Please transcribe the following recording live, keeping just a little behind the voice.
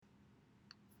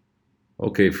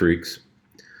Okay, freaks,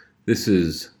 this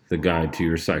is the guide to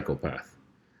your psychopath.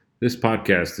 This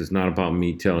podcast is not about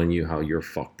me telling you how you're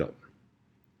fucked up.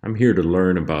 I'm here to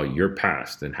learn about your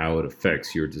past and how it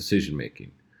affects your decision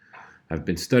making. I've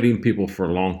been studying people for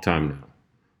a long time now,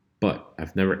 but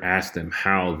I've never asked them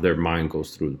how their mind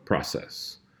goes through the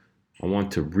process. I want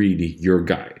to read your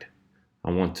guide. I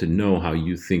want to know how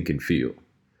you think and feel.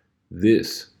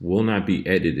 This will not be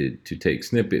edited to take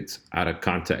snippets out of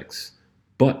context,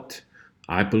 but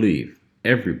I believe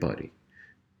everybody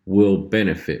will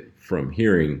benefit from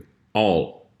hearing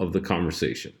all of the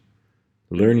conversation.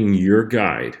 Learning your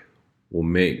guide will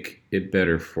make it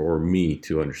better for me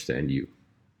to understand you.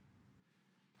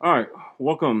 All right,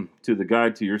 welcome to the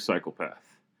guide to your psychopath.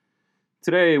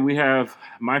 Today we have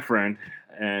my friend,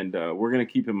 and we're going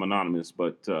to keep him anonymous,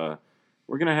 but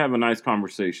we're going to have a nice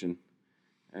conversation,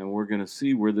 and we're going to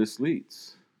see where this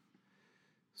leads.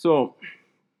 So,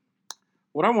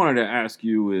 what I wanted to ask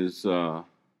you is to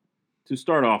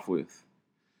start off with,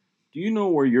 do you know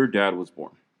where your dad was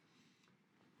born?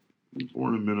 I was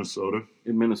born in Minnesota.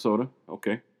 In Minnesota,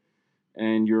 okay.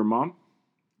 And your mom?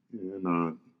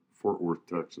 In Fort Worth,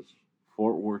 Texas.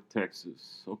 Fort Worth,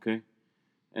 Texas, okay.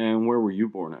 And where were you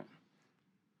born at?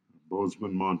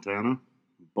 Bozeman, Montana.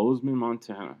 Bozeman,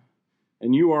 Montana.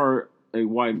 And you are a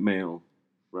white male,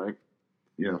 right?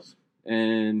 Yes.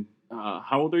 And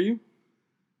how old are you?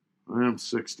 I am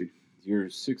 60. You're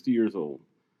 60 years old.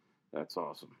 That's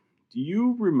awesome. Do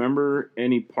you remember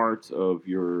any parts of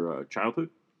your childhood?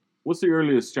 What's the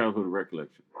earliest childhood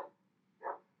recollection?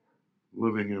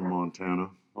 Living in Montana.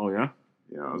 Oh, yeah?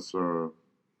 Yeah,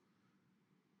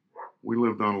 we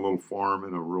lived on a little farm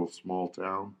in a real small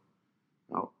town,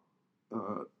 out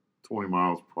 20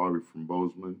 miles probably from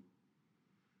Bozeman.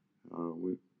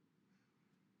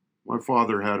 My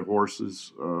father had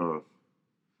horses,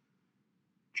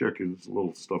 chickens,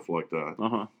 little stuff like that.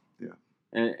 Uh-huh. Yeah.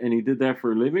 And he did that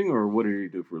for a living, or what did he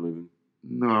do for a living?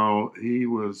 No, he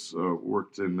was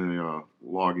worked in the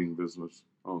logging business.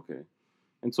 Okay.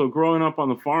 And so growing up on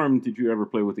the farm, did you ever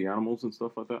play with the animals and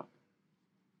stuff like that?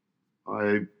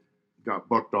 I got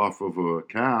bucked off of a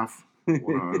calf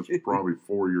when I was probably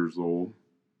 4 years old.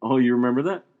 Oh, you remember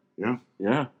that? Yeah.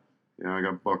 Yeah. Yeah, I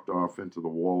got bucked off into the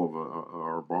wall of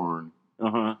our barn.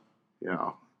 Uh-huh.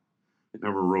 Yeah.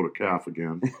 Never rode a calf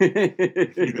again.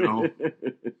 You know?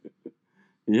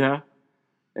 Yeah.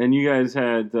 And you guys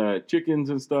had chickens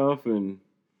and stuff, and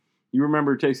you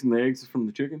remember tasting the eggs from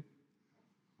the chicken?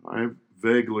 I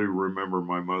vaguely remember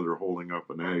my mother holding up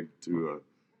an egg to a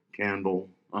candle.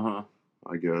 Uh-huh.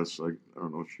 I guess. I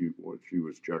don't know what she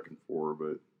was checking for,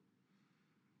 but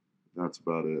that's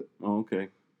about it. Oh, okay.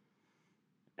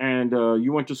 And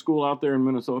you went to school out there in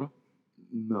Minnesota?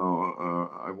 No,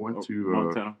 I went to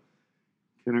Montana.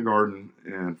 Kindergarten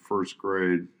and first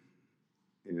grade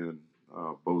in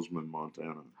Bozeman,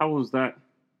 Montana. How was that?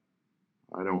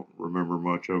 I don't remember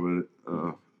much of it.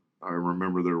 I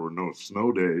remember there were no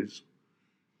snow days.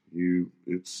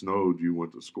 It snowed, you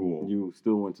went to school. You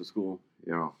still went to school?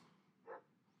 Yeah.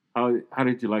 How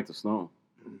did you like the snow?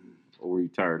 Or were you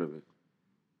tired of it?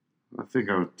 I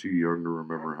think I was too young to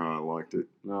remember how I liked it.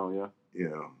 No, yeah?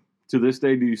 Yeah. To this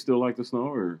day, do you still like the snow,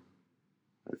 or?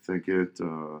 I think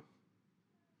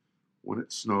when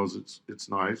it snows, it's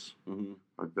nice. Mm-hmm.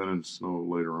 I've been in snow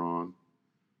later on.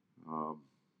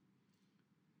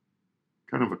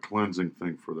 Kind of a cleansing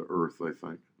thing for the earth, I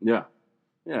think. Yeah.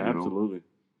 Yeah, You know? absolutely.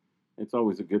 It's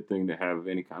always a good thing to have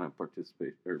any kind of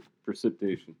participation or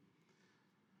precipitation.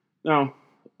 Now,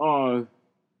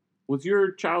 was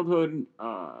your childhood,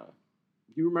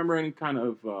 do you remember any kind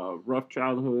of rough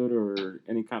childhood or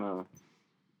any kind of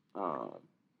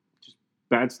just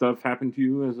bad stuff happened to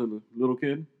you as a little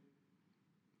kid?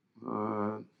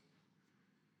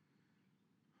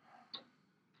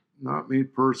 Not me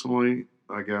personally,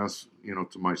 I guess,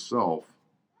 to myself.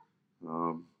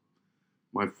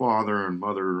 My father and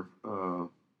mother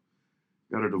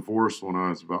got a divorce when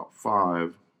I was about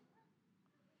 5.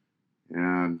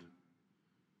 And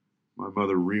my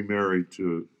mother remarried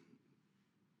to,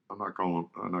 I'm not going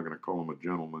to call him a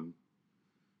gentleman.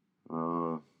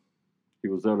 He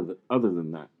was other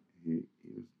than that. He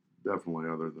was definitely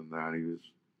other than that. He was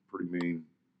pretty mean.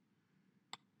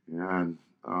 And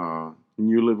And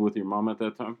you lived with your mom at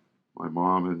that time? my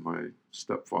mom and my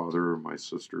stepfather and my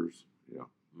sisters. Yeah.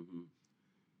 Mm-hmm.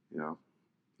 Yeah.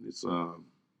 It's I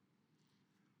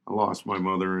lost my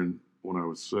mother when I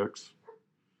was 6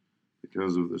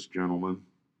 because of this gentleman.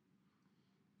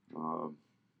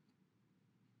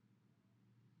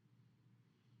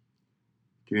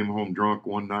 Came home drunk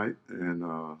one night and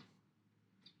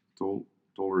told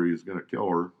her he was going to kill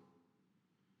her.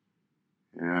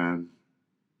 And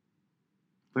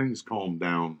things calmed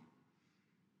down.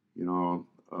 You know,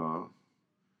 I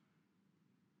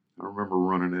remember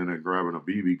running in and grabbing a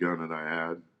BB gun that I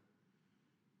had,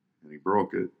 and he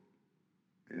broke it.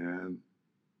 And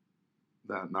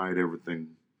that night, everything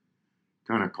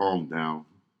kind of calmed down.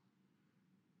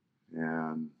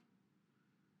 And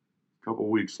a couple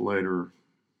weeks later,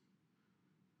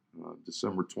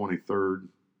 December 23rd,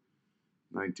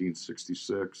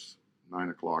 1966, 9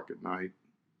 o'clock at night,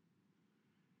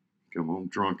 come home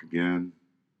drunk again,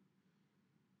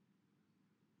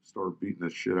 started beating the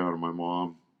shit out of my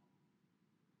mom.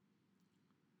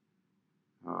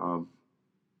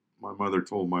 My mother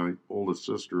told my oldest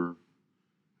sister,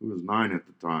 who was 9 at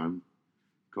the time,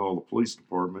 call the police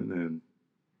department, and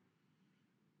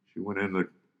she went in the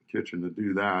kitchen to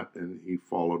do that, and he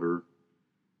followed her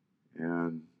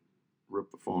and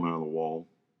ripped the phone out of the wall.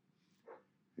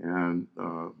 And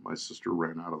my sister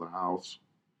ran out of the house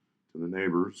to the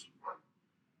neighbors.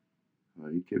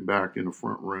 He came back in the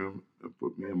front room and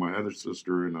put me and my other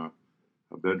sister in a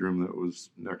bedroom that was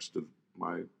next to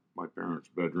my parents'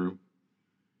 bedroom.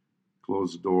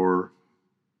 Closed the door.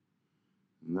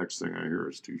 The next thing I hear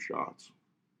is 2 shots.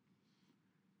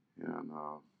 And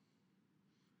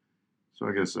so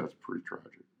I guess that's pretty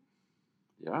tragic.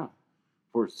 Yeah.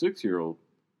 For a 6-year-old,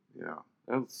 Yeah.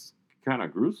 that's kind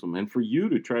of gruesome. And for you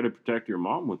to try to protect your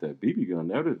mom with that BB gun,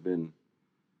 that would have been,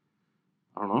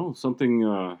 I don't know, something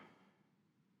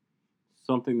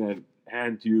that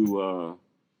had you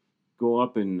go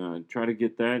up and try to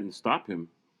get that and stop him.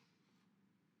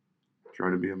 Try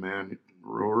to be a man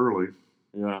real early.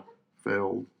 Yeah.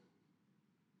 Failed.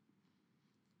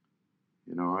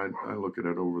 You know, I look at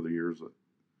it over the years that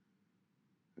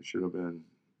I should have been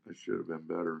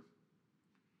better.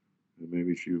 And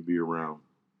maybe she would be around.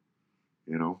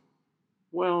 You know?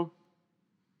 Well,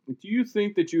 do you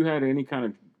think that you had any kind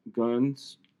of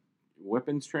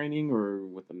weapons training, or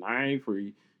with a knife, or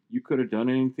you could have done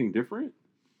anything different?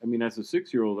 I mean, as a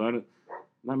 6-year-old,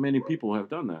 not many people have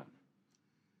done that.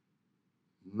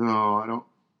 No,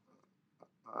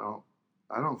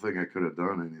 I don't think I could have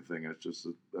done anything. It's just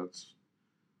that's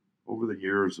over the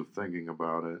years of thinking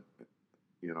about it,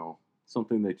 you know.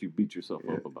 Something that you beat yourself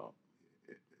up about.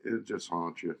 It just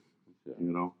haunts you, Yeah.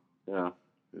 you know. Yeah.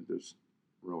 It just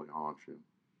really haunts you.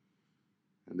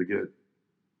 And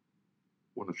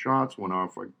when the shots went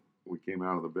off, we came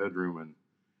out of the bedroom, and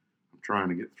I'm trying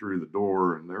to get through the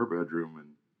door in their bedroom,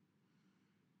 and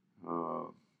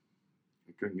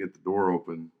I couldn't get the door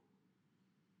open.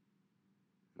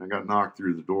 I got knocked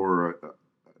through the door.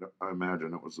 I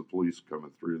imagine it was the police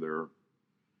coming through there.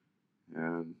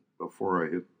 And before I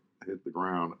hit the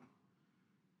ground,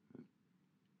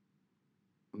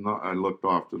 I looked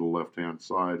off to the left-hand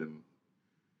side, and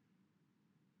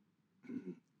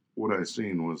what I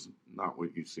seen was not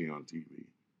what you see on TV.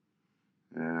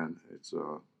 And it's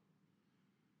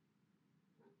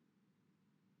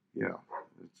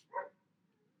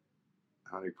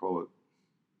how do you call it?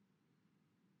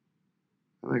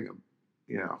 I think,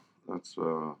 yeah, that's,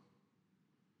 I've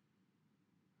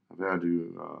had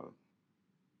to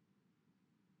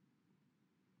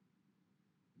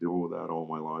deal with that all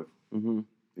my life, Mm-hmm.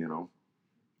 you know?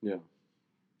 Yeah.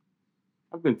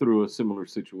 I've been through a similar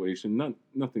situation.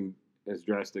 Nothing as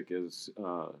drastic as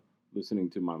listening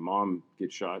to my mom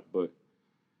get shot, but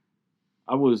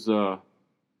I was a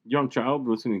young child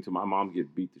listening to my mom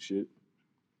get beat to shit,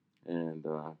 and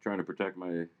trying to protect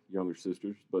my younger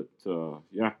sisters. But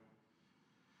yeah,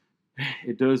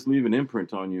 it does leave an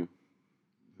imprint on you.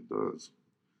 It does.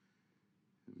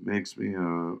 It makes me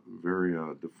very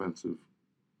defensive.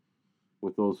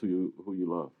 With those who you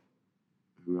love.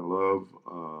 Who I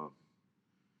love.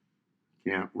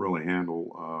 Can't really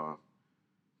handle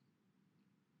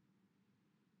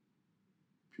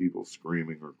people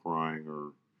screaming or crying,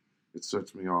 or it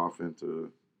sets me off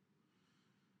into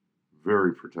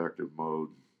very protective mode.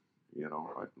 You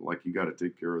know, like you got to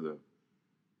take care of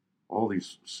all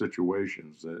these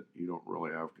situations that you don't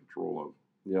really have control of.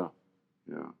 Yeah.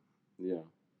 Yeah. Yeah.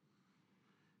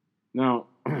 Now,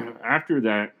 after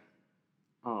that,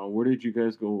 where did you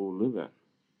guys go live at?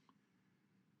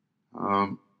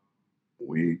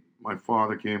 My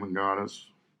father came and got us.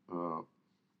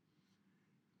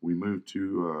 We moved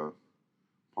to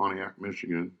Pontiac,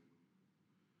 Michigan.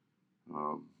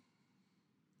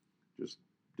 Just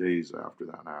days after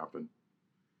that happened,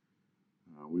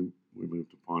 we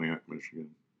moved to Pontiac, Michigan.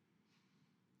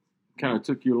 Kind of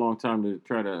took you a long time to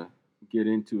try to get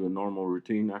into a normal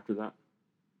routine after that?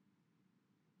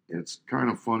 It's kind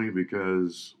of funny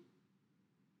because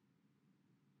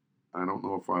I don't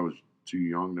know if I was too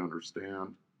young to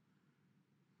understand.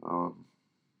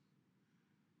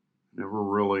 Never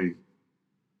really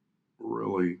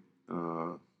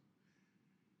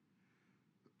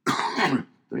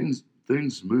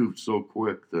things moved so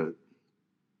quick that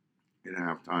you didn't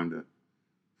have time to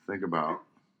think about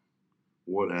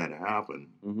what had happened.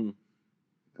 Mm-hmm.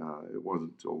 It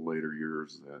wasn't until later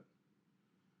years that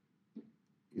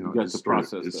You got to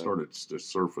process it that. started to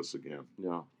surface again.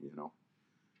 Yeah. You know,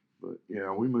 but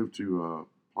yeah, we moved to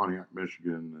Pontiac,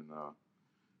 Michigan, and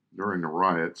during the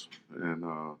riots, and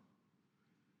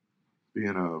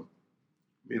being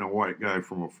a white guy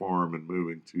from a farm and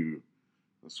moving to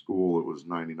a school that was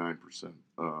 99%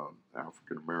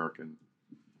 African American.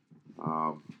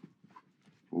 A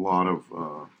lot of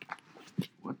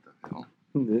what the hell?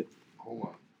 Hold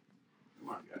on, come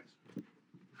on, guys.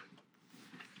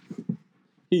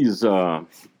 He's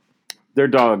their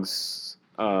dogs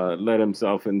let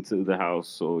himself into the house,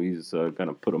 so he's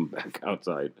gonna put him back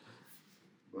outside.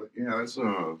 But yeah, it's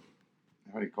how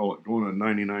do you call it? Going to a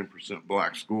 99%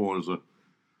 black school is a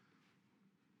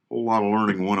whole lot of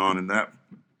learning went on in that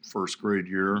first grade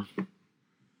year.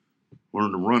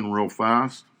 Learned to run real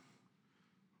fast.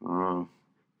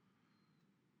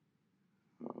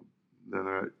 Then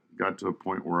I got to a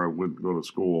point where I wouldn't go to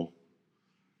school,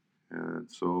 and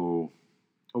so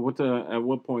At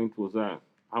what point was that?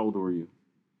 How old were you?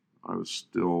 I was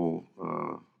still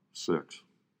 6.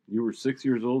 You were 6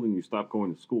 years old and you stopped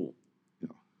going to school.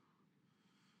 Yeah.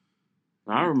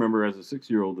 Now, I remember as a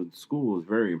 6-year-old that school was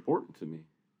very important to me,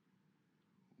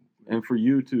 and for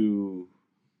you to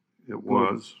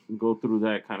go through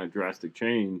that kind of drastic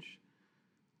change,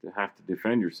 to have to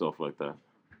defend yourself like that.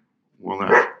 Well,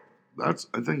 I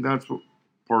think that's what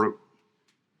part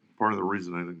of the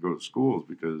reason I didn't go to school is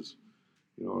because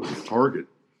I was a target.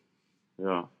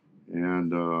 Yeah.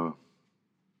 And I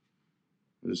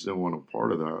just didn't want a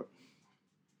part of that.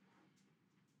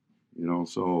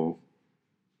 So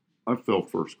I failed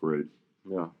first grade.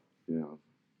 Yeah. Yeah.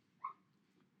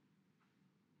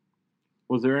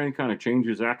 Was there any kind of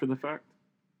changes after the fact?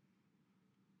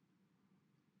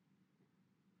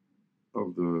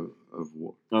 Of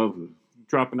what? Of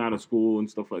dropping out of school and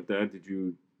stuff like that? Did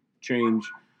you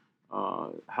change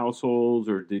households,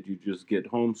 or did you just get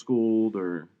homeschooled,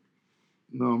 or?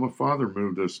 No, my father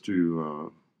moved us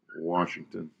to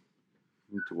Washington.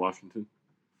 Moved to Washington?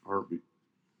 Heartbeat.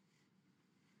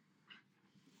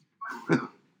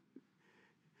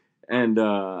 And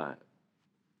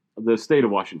the state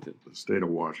of Washington. The state of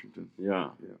Washington. Yeah.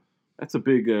 Yeah. That's a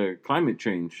big climate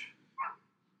change.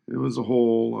 It was a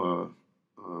whole,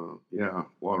 a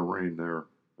lot of rain there.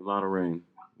 A lot of rain.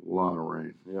 A lot of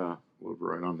rain. Yeah. Lived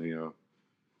right on the,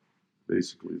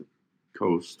 basically the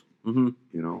coast. Mm-hmm.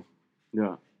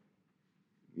 Yeah.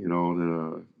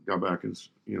 Then got back and,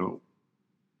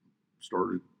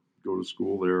 started to go to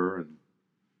school there, and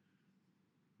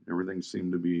everything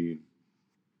seemed to be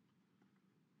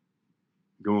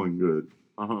going good.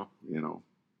 Uh-huh.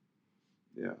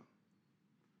 Yeah.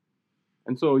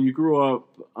 And so you grew up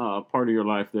part of your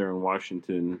life there in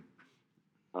Washington.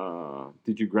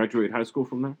 Did you graduate high school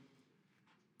from there?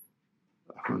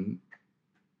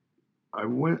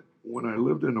 When I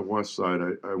lived in the West Side,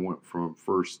 I went from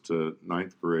 1st to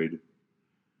 9th grade.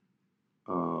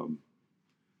 For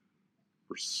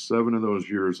 7 of those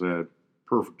years, I had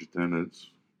perfect attendance,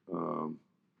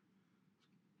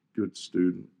 good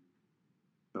student.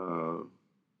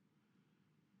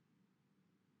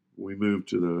 We moved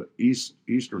to the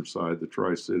eastern side, the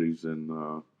Tri-Cities, and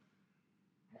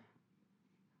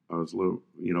I was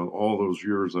all those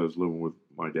years I was living with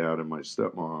my dad and my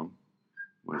stepmom,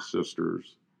 my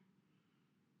sisters.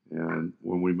 And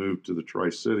when we moved to the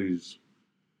Tri-Cities,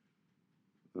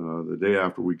 the day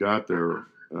after we got there,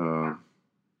 my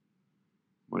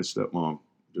stepmom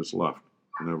just left,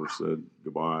 never said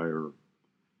goodbye,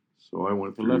 so I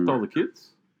went through. Left all the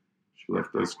kids? She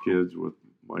left us kids with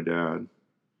my dad.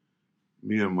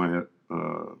 Me and my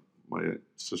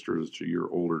sister is a year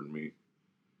older than me.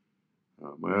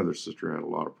 My other sister had a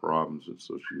lot of problems, and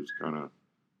so she was kind of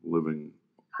living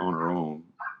on her own.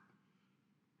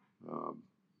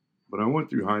 But I went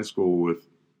through high school with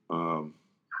no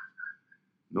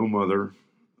mother.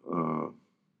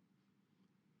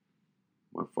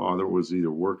 My father was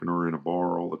either working or in a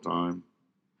bar all the time.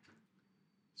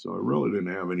 So I really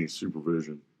didn't have any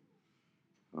supervision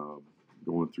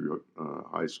going through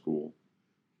high school.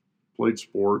 Played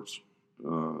sports.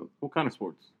 What kind of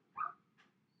sports?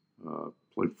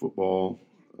 Played football.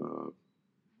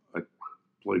 I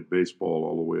played baseball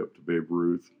all the way up to Babe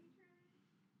Ruth.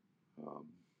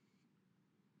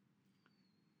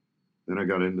 Then I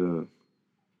got into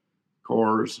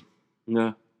cars.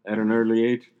 Yeah, at an early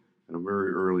age. At a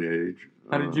very early age.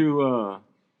 How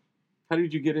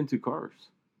did you get into cars?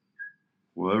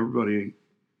 Well, everybody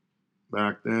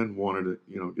back then wanted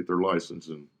to, get their license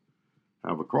and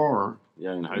have a car.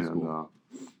 Yeah, in high school.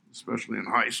 Especially in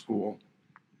high school.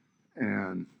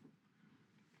 And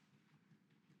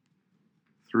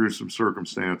through some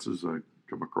circumstances, I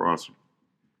come across a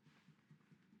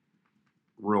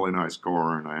really nice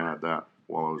car, and I had that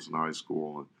while I was in high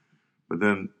school. But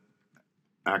then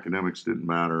academics didn't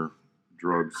matter.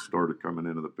 Drugs started coming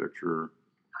into the picture.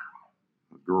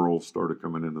 Girls started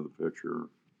coming into the picture.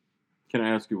 Can I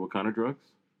ask you what kind of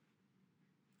drugs?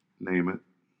 Name it.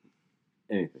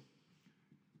 Anything.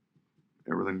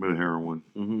 Everything but heroin.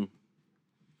 Mm-hmm.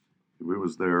 If it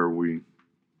was there,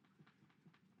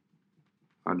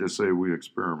 I'd just say we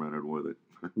experimented with it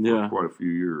for quite a few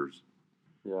years.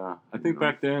 Yeah. I think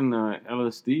back then,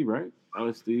 LSD, right?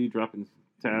 LSD, dropping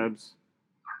tabs.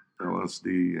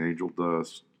 LSD, angel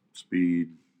dust, speed,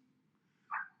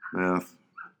 meth,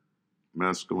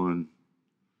 mescaline,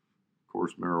 of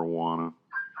course, marijuana,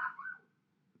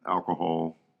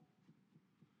 alcohol.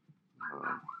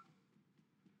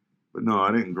 But no,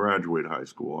 I didn't graduate high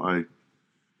school. I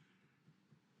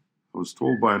was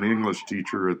told by an English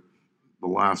teacher at the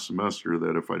last semester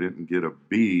that if I didn't get a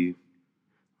B,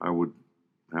 I would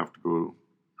have to go,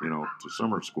 to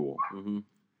summer school. Mm-hmm.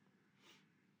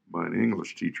 By an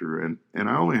English teacher. And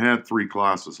I only had 3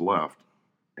 classes left.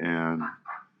 And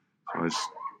so I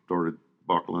started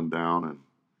buckling down. And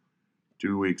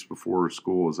 2 weeks before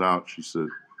school was out, she said,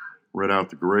 read out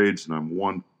the grades, and I'm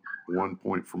one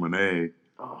point from an A.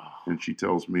 Oh. And she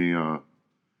tells me, you're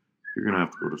going to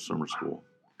have to go to summer school.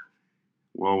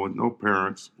 Well, with no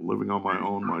parents, living on my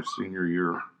own my senior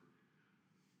year, I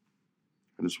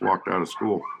just walked out of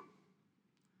school.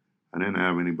 I didn't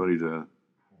have anybody to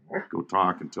go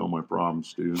talk and tell my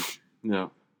problems to. Yeah.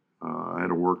 I had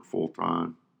to work full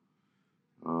time.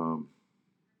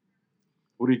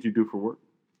 What did you do for work?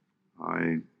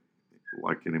 I,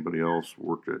 like anybody else,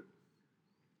 worked at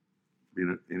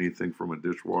anything from a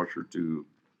dishwasher to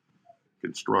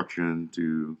construction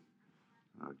to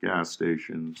gas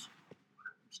stations,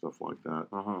 stuff like that.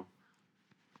 Uh-huh.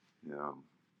 Yeah.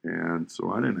 And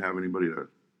so I didn't have anybody to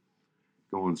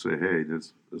go and say, hey,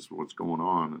 this is what's going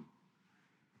on.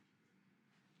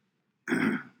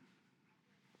 And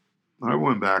I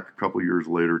went back a couple years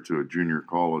later to a junior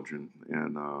college and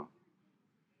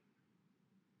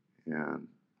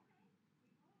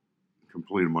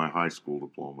completed my high school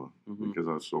diploma because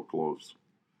I was so close.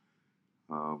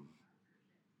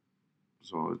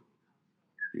 So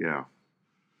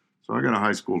I got a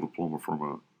high school diploma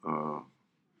from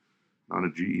not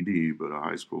a GED, but a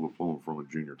high school diploma from a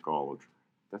junior college.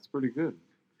 That's pretty good.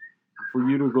 For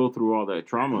you to go through all that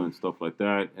trauma and stuff like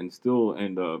that and still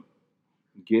end up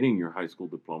getting your high school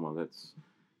diploma, that's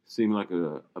seemed like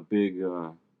a big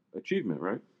achievement,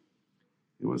 right?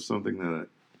 It was something that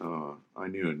I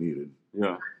knew I needed.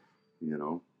 Yeah.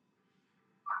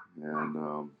 And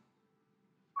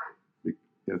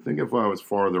I think if I was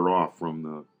farther off from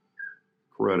the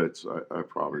credits, I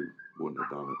probably wouldn't have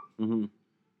done it. Mm-hmm.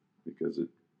 Because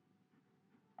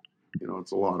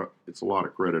it's a lot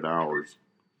of credit hours.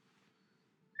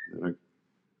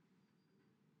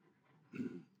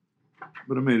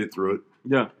 But I made it through it.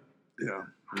 Yeah. Yeah.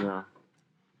 Yeah.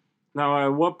 Now,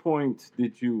 at what point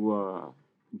did you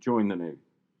join the Navy?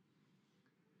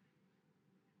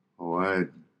 Oh,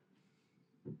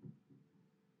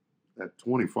 at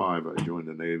 25, I joined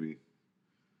the Navy.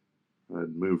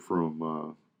 I'd moved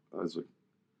from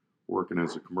working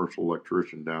as a commercial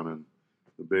electrician down in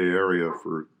the Bay Area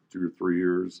for 2 or 3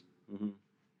 years. Mm-hmm.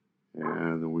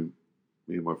 And then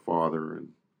me and my father and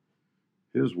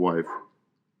his wife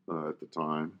at the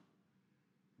time,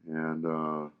 and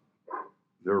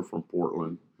they were from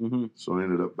Portland. Mm-hmm. So I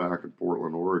ended up back in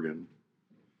Portland, Oregon.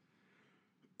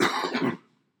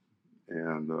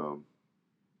 And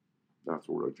that's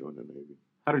where I joined the Navy.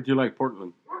 How did you like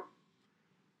Portland?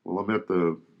 Well, I met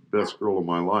the best girl of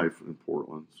my life in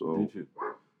Portland. So, did you?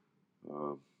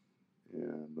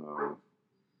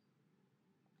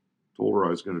 Told her I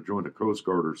was going to join the Coast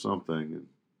Guard or something, and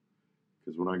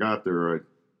because when I got there,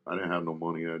 I didn't have no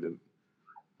money. I didn't.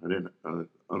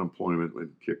 Unemployment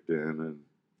had kicked in, and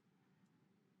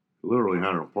literally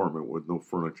had an apartment with no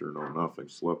furniture, no nothing.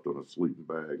 Slept on a sleeping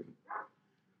bag. And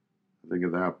I think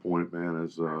at that point, man,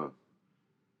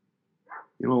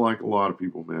 like a lot of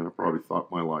people, man, I probably thought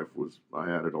my life I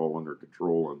had it all under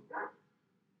control,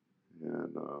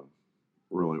 and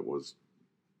really it was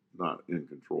not in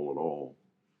control at all.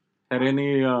 At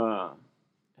any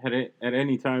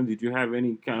time, did you have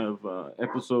any kind of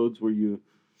episodes where your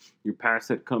past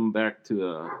had come back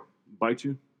to bite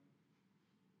you?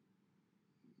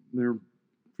 There are a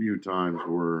few times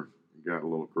where it got a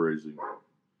little crazy.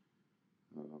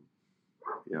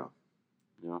 Yeah.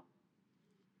 Yeah.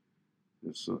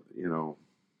 It's, I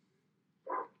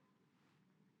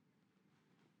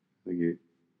think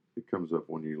it comes up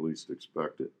when you least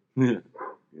expect it, Yeah.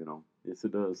 you know. Yes,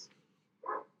 it does.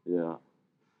 Yeah.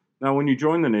 Now, when you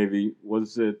joined the Navy,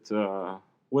 was it,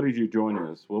 what did you join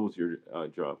as? What was your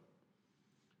job?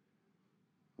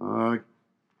 I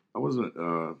was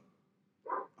a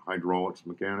hydraulics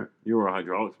mechanic. You were a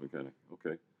hydraulics mechanic.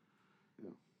 Okay.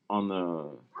 Yeah. On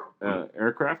the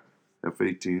aircraft?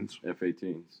 F-18s.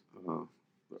 F-18s.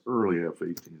 The early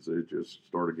F-18s. They just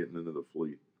started getting into the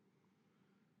fleet.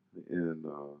 And,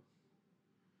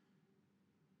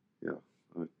 yeah,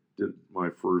 I did my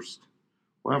first,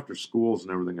 well, after schools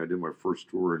and everything, I did my first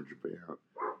tour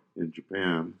in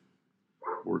Japan,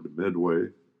 aboard the Midway,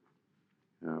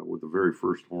 with the very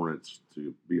first Hornets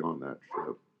to be on that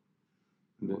ship.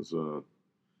 It was,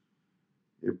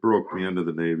 it broke me into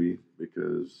the Navy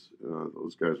because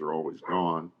those guys are always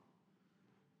gone.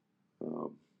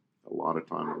 A lot of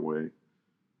time away.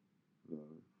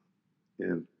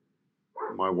 And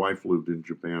my wife lived in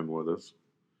Japan with us.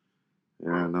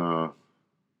 And I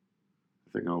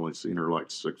think I only seen her like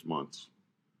 6 months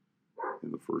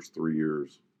in the first 3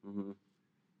 years. Mm-hmm.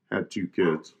 Had 2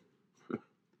 kids.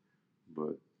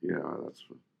 But yeah, that's,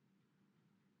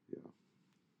 yeah.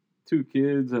 2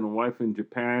 kids and a wife in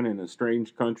Japan in a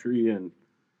strange country, and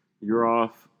you're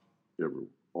off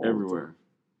All everywhere. the time.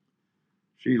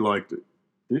 She liked it.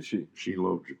 Did she? She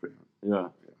loved Japan. Yeah.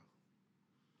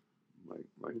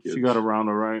 My kids. She got around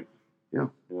all right? Yeah.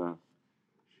 Yeah.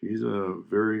 She's a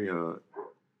very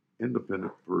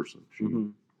independent person. She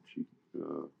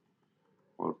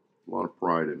a lot of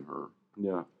pride in her.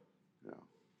 Yeah. Yeah.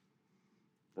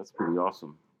 That's pretty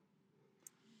awesome.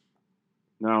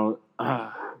 Now,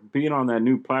 being on that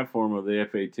new platform of the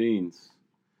F-18s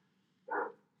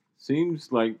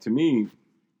seems like, to me,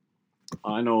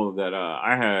 I know that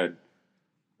I had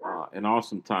an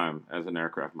awesome time as an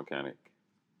aircraft mechanic.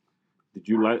 Did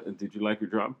you like your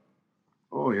job?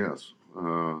 Oh yes.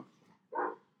 I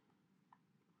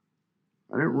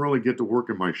didn't really get to work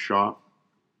in my shop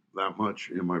that much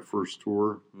in my first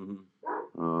tour,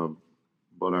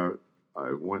 but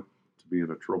I went to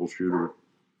being a troubleshooter.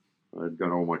 I'd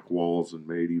got all my quals in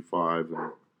May '85 in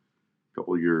a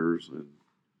couple of years, and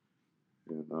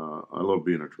I love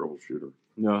being a troubleshooter.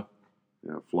 Yeah.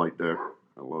 Yeah, flight deck,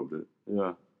 I loved it.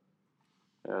 Yeah.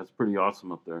 Yeah, it's pretty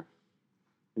awesome up there.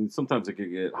 And sometimes it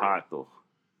can get hot though.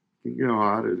 It can get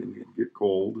hot, it can get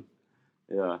cold.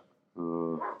 Yeah.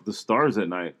 The stars at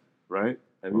night, right?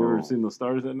 Have you ever seen the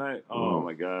stars at night? Oh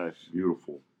my gosh.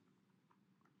 Beautiful.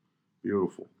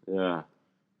 Beautiful. Yeah.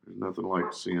 There's nothing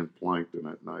like seeing plankton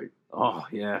at night. Oh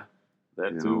yeah.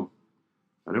 That too. Know,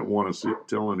 I didn't want to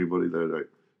tell anybody that I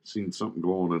seen something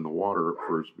glowing in the water at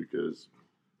first because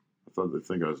I thought they'd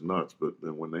think I was nuts. But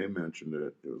then when they mentioned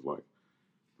it, it was like,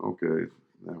 okay,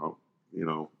 now,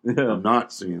 I'm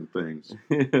not seeing things.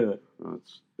 Yeah.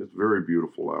 It's very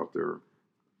beautiful out there.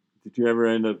 Did you ever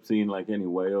end up seeing like any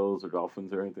whales or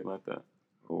dolphins or anything like that?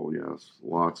 Oh yes,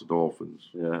 lots of dolphins.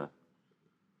 Yeah.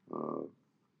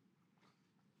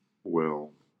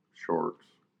 Well, sharks.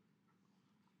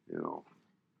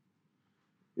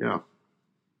 Yeah.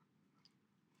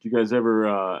 Did you guys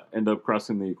ever end up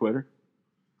crossing the equator?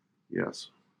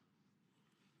 Yes.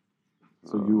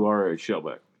 So you are a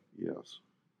shellback. Yes.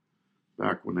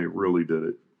 Back when they really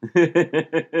did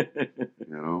it.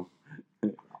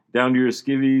 Down to your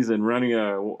skivvies and running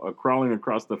crawling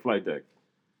across the flight deck.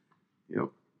 Yep.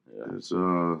 Yeah. It's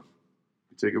you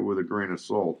take it with a grain of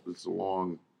salt. It's a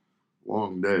long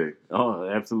day. Oh,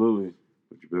 absolutely.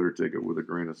 But you better take it with a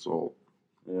grain of salt.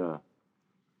 Yeah.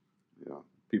 Yeah.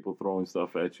 People throwing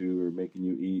stuff at you or making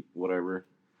you eat whatever.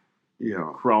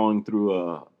 Yeah. Crawling through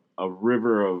a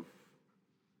river of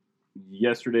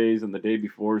yesterday's and the day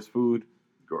before's food.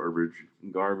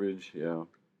 Garbage, yeah.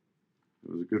 It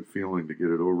was a good feeling to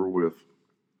get it over with.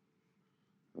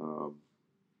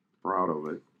 Proud of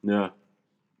it. Yeah.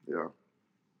 Yeah.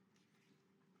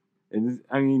 And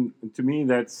I mean, to me,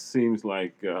 that seems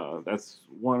like that's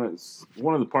one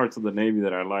of the parts of the Navy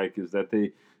that I like is that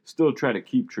they still try to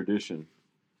keep tradition.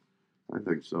 I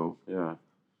think so. Yeah.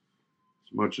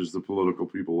 As much as the political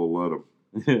people will let them.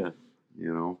 Yeah.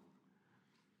 It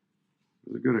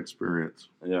was a good experience.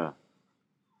 Yeah.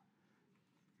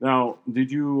 Now,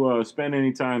 did you spend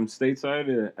any time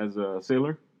stateside as a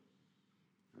sailor?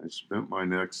 I spent my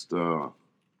next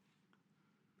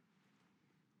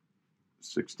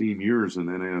 16 years in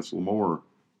NAS Lemoore.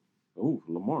 Oh,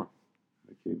 Lemoore.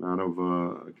 I came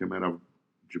out of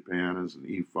Japan as an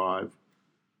E5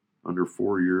 under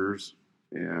 4 years,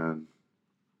 and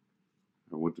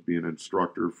I went to be an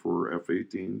instructor for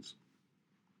F-18s.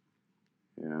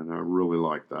 And I really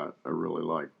like that. I really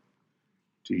like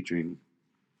teaching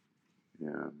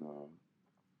and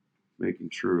making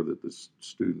sure that the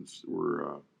students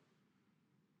were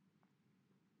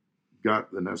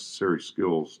got the necessary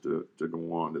skills to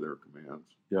go on to their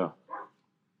commands. Yeah.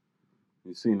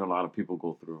 You've seen a lot of people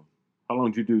go through. How long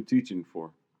did you do teaching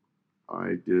for?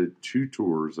 I did 2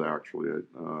 tours actually,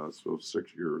 so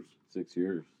 6 years. 6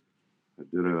 years. I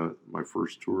did my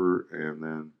first tour, and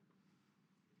then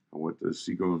I went to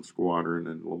Seagoing Squadron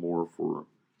in Lemoore for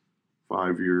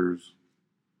 5 years.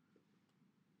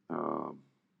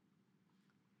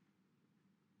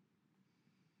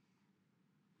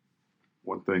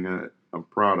 One thing I'm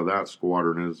proud of that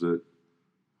squadron is that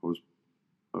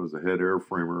I was the head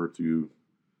airframer to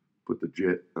put the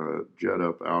jet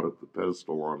up out at the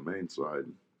pedestal on main side,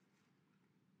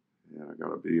 and I got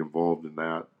to be involved in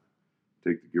that.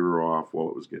 Take the gear off while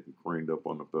it was getting craned up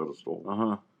on the pedestal.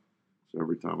 So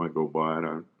every time I go by it,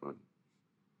 I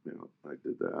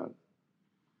did that.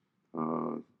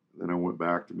 Then I went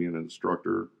back to being an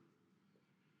instructor.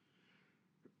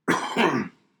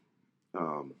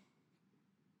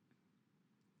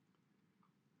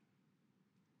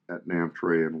 At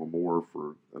Namtre and Lemoore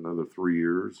for another 3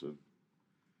 years,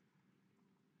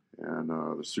 and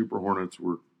the Super Hornets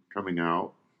were coming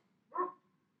out,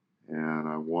 and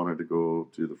I wanted to go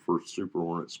to the first Super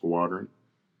Hornet squadron,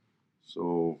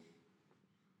 so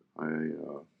I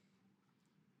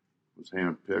was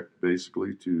handpicked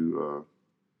basically to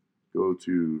go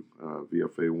to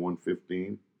VFA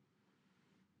 115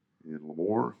 in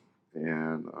Lemoore,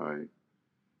 and I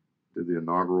did the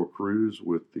inaugural cruise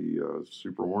with the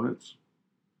Super Hornets,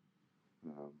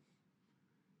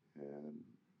 and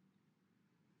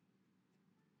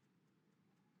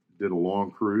did a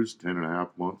long cruise,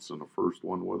 10.5 months in the first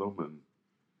one with them. And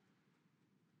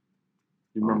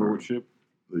you remember what ship?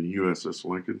 The USS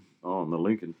Lincoln. Oh, the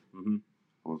Lincoln. Mm-hmm.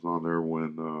 I was on there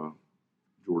when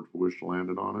George Bush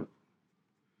landed on it.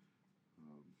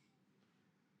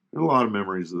 And a lot of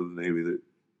memories of the Navy that,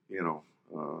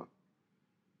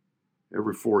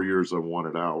 every 4 years I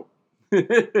wanted out.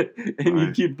 And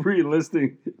you keep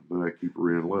re-enlisting. But I keep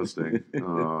re-enlisting.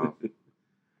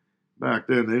 Back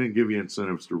then, they didn't give you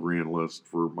incentives to re-enlist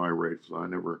for my rates. I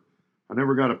never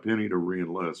got a penny to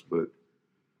re-enlist, but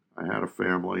I had a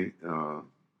family,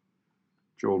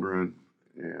 children,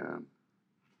 and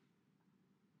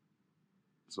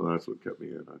so that's what kept me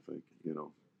in, I think,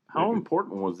 How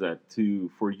important was that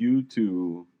for you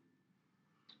to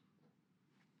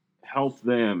help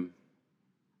them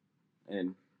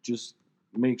and just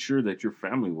make sure that your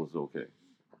family was okay?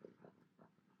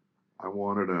 I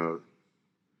wanted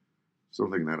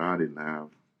something that I didn't have.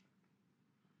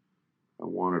 I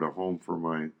wanted a home for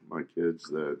my kids.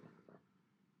 That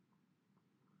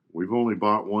we've only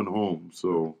bought one home,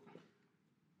 so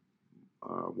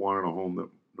I wanted a home that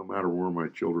no matter where my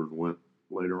children went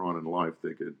later on in life,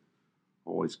 they could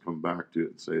always come back to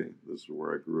it and say, this is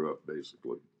where I grew up,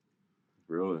 basically.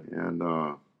 Really? And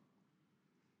it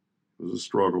was a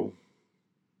struggle.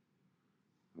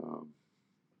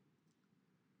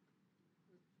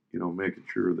 Making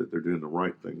sure that they're doing the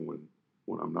right thing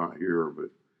when I'm not here. But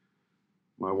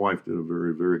my wife did a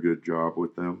very, very good job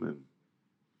with them. And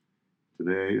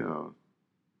today,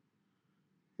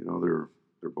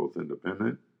 they're both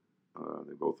independent.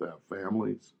 They both have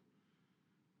families.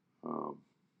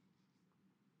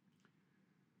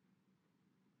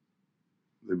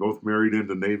 They both married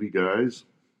into Navy guys.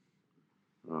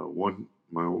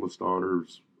 My oldest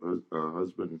daughter's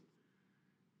husband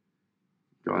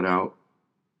got out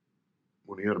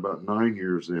when he had about 9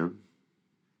 years in.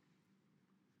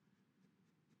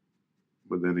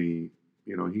 But then he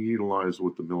utilized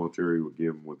what the military would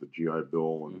give him with the GI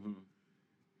Bill, and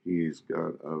he's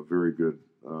got a very good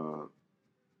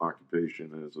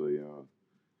occupation as a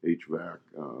HVAC,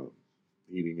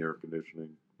 heating, air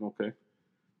conditioning. Okay.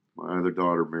 My other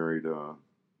daughter married.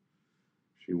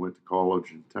 She went to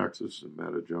college in Texas and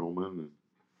met a gentleman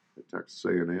at Texas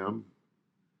A&M,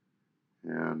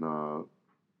 and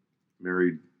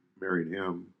married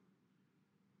him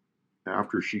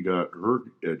after she got her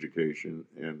education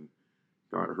and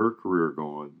got her career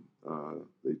going.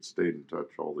 They'd stayed in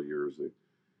touch all the years.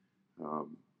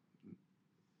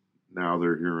 Now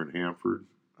they're here in Hanford.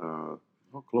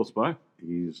 Close by.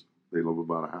 They live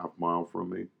about a half mile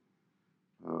from me.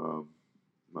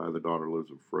 My other daughter lives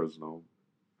in Fresno.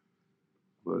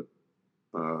 But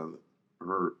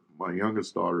my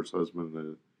youngest daughter's husband in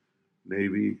the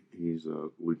Navy, he's a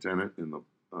lieutenant in the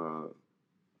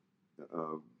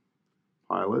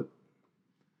pilot.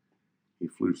 He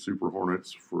flew Super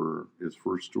Hornets for his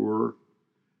first tour,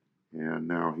 and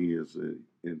now he is an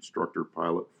instructor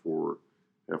pilot for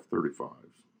F-35s.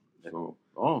 So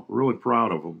Oh, really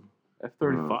proud of him.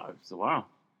 F-35. So wow.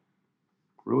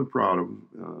 Really proud of him.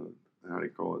 How do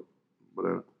you call it?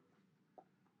 But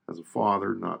as a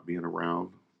father, not being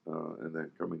around and then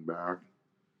coming back,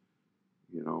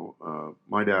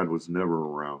 my dad was never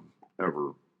around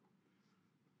ever.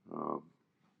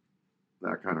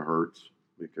 That kind of hurts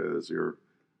because you're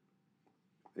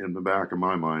in the back of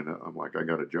my mind. I'm like, I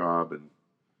got a job, and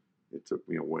it took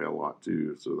me away a lot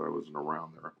too, so that I wasn't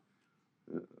around there.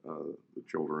 The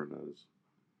children, as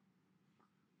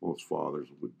most fathers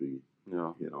would be.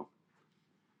 Yeah.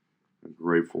 I'm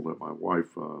grateful that my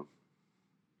wife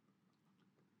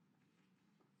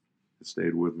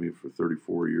stayed with me for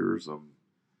 34 years. I'm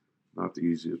not the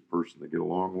easiest person to get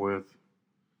along with.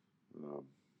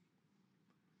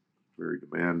 Very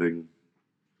demanding.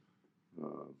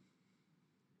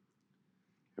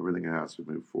 Everything has to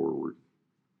move forward.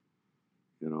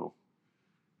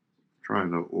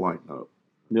 Trying to lighten up.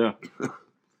 Yeah.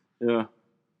 Yeah.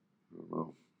 I don't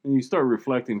know. And you start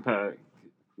reflecting back,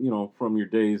 from your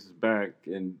days back,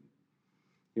 and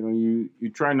you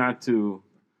try not to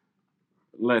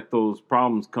let those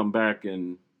problems come back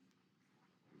and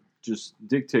just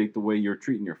dictate the way you're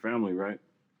treating your family, right?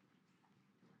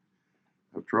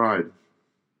 I've tried.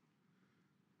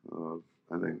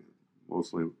 I think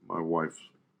mostly my wife's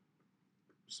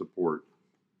support.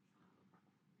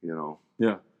 Yeah.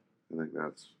 I think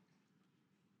that's.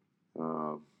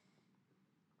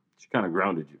 She kind of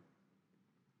grounded you.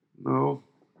 No,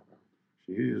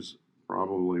 she is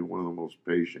probably one of the most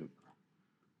patient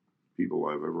people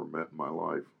I've ever met in my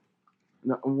life.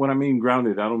 No, when I mean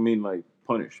grounded, I don't mean like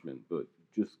punishment, but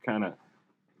just kind of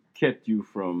kept you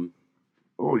from.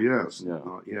 Oh yes,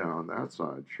 Yeah. Yeah, on that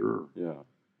side, sure. Yeah.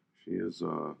 She is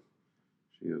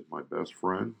my best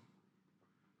friend.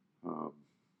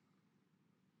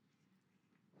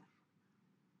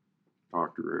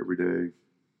 Talk to her every day.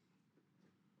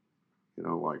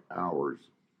 Like hours.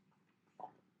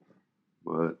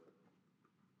 But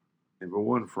if it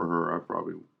wasn't for her,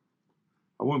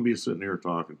 I wouldn't be sitting here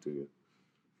talking to you.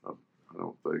 I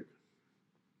don't think.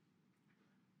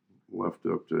 Left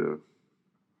up to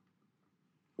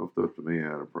me,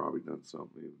 I'd have probably done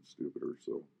something even stupider.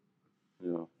 So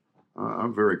Yeah.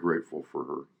 I'm very grateful for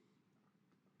her.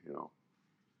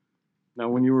 Now,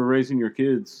 when you were raising your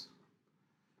kids,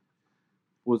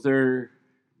 did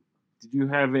you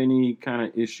have any kind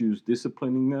of issues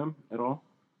disciplining them at all?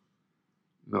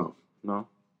 No. No?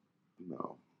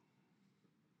 No.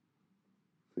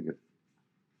 I think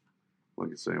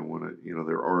like I say, when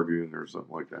they're arguing or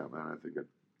something like that, man, I think I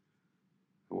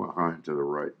went high and to the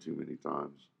right too many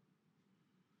times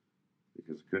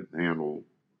because I couldn't handle.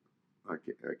 I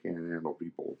can't handle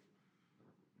people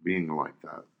being like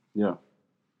that. Yeah.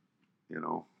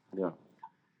 Yeah.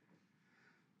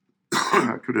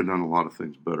 I could have done a lot of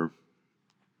things better.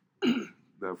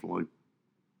 Definitely.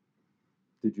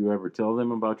 Did you ever tell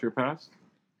them about your past?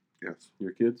 Yes.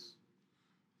 Your kids?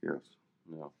 Yes.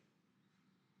 Yeah.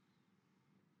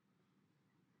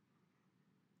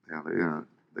 Yeah,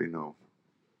 they know.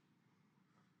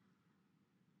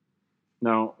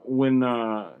 Now, when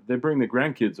they bring the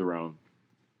grandkids around,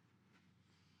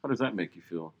 how does that make you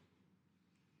feel?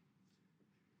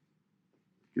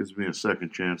 Gives me a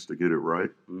second chance to get it right.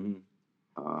 Mm-hmm.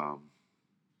 I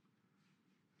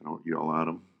don't yell at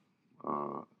them.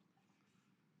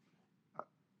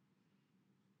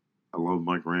 I love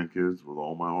my grandkids with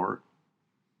all my heart.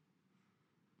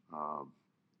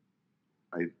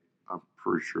 I'm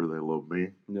pretty sure they love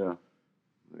me. Yeah.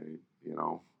 They,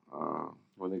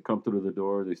 when they come through the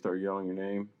door, they start yelling your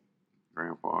name.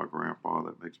 Grandpa,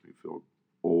 that makes me feel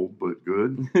old but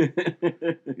good.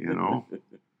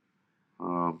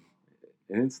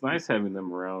 And it's nice having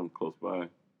them around close by.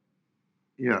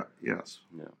 Yeah. Yes.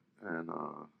 Yeah. And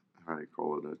how do you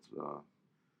call it? It's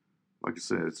like I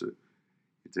said,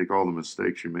 you take all the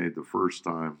mistakes you made the first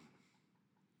time.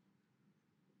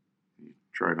 You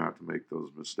try not to make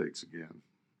those mistakes again.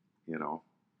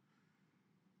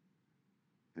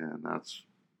 And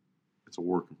it's a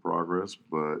work in progress.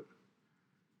 But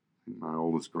my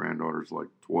oldest granddaughter's like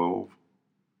 12,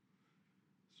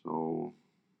 so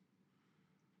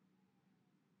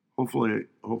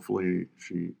hopefully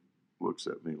she looks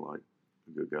at me like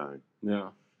a good guy. Yeah.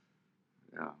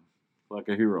 Yeah. Like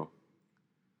a hero.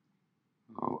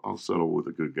 I'll settle with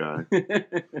a good guy.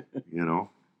 Yeah.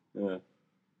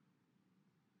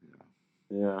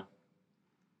 Yeah.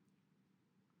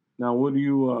 Now, what do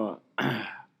you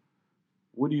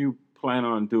plan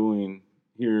on doing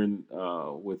here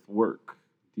with work?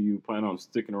 Do you plan on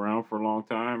sticking around for a long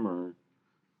time, or?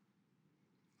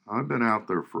 I've been out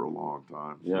there for a long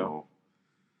time. Yeah. So,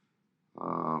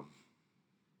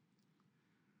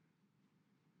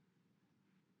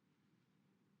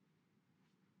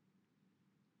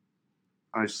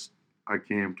 I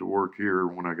came to work here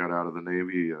when I got out of the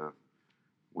Navy,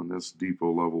 when this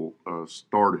depot level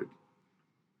started.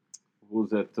 What was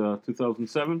that,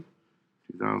 2007?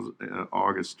 2000,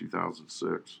 August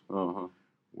 2006. Uh-huh.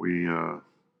 We,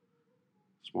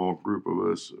 small group of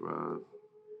us,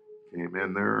 came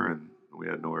in there, and we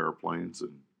had no airplanes,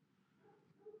 and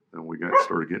then we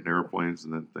started getting airplanes,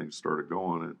 and then things started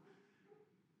going. And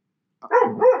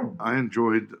I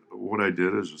enjoyed what I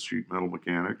did as a sheet metal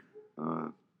mechanic.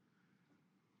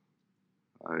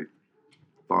 I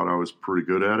thought I was pretty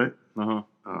good at it. Uh-huh.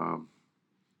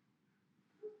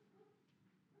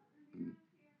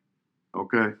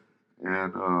 Okay,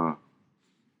 and I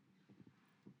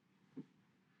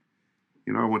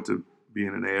went to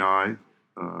being an AI,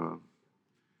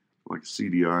 like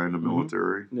CDI in the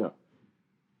military. Yeah.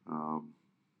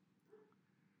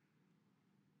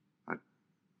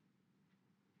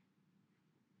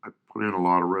 I put in a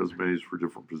lot of resumes for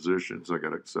different positions. I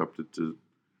got accepted to.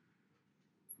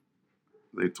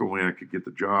 They told me I could get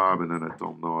the job, and then I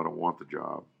told them, no, I don't want the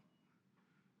job.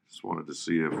 Just wanted to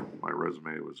see if my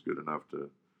resume was good enough to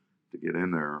get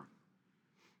in there.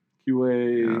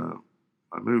 QA.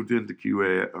 I moved into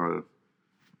QA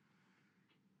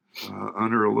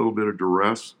under a little bit of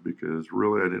duress because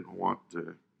really I didn't want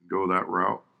to go that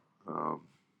route.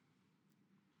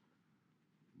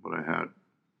 But I had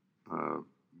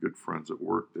good friends at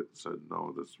work that said,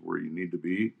 no, this is where you need to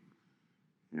be.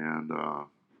 And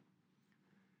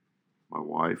my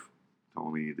wife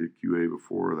told me you did QA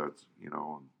before. That's,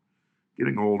 I'm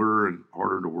getting older and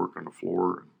harder to work on the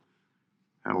floor. And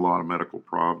had a lot of medical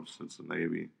problems since the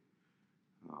Navy.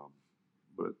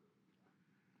 But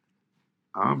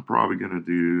I'm probably going to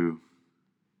do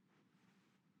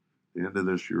the end of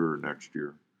this year or next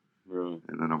year. Really?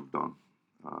 And then I'm done.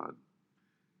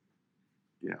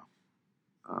 Yeah.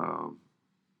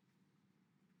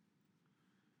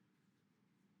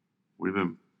 We've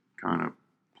been kind of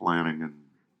planning and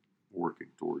working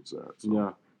towards that. So.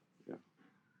 Yeah. Yeah.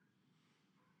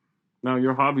 Now,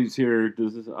 your hobbies here,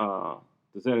 does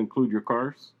that include your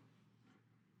cars?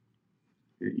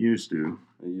 It used to.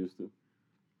 It used to.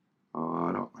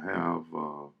 I don't have,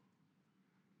 how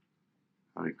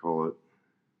do you call it?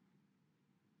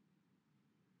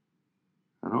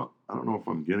 I don't know if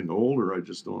I'm getting older. I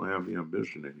just don't have the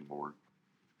ambition anymore.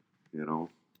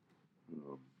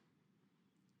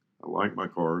 I like my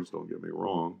cars. Don't get me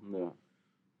wrong. Yeah.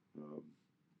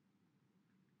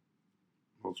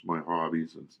 Most of my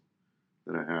hobbies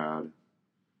that I had.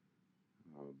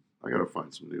 I got to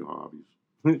find some new hobbies.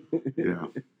 Yeah.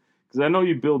 Because I know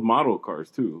you build model cars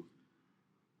too.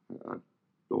 I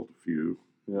built a few.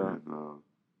 Yeah. And,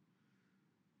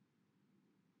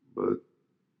 but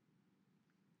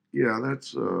yeah,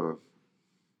 that's told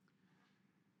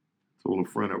a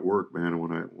friend at work, man,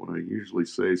 when I usually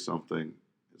say something and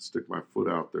stick my foot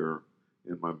out there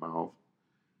in my mouth,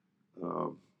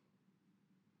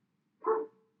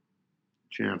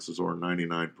 chances are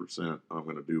 99% I'm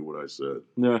going to do what I said.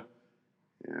 Yeah.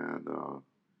 And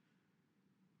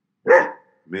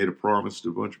made a promise to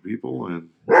a bunch of people, and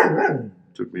it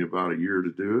took me about a year to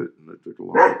do it, and it took a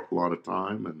lot of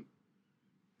time. And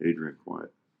Adrian,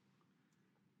 quiet.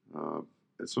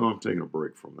 And so I'm taking a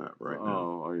break from that right now.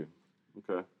 Oh, are you?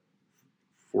 Okay.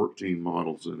 14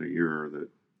 models in a year that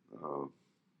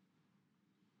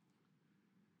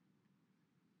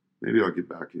maybe I'll get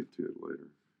back into it later.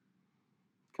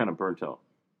 Kind of burnt out.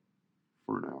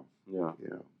 For now. Yeah.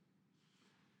 Yeah.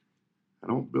 I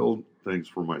don't build things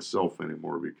for myself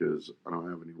anymore because I don't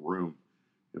have any room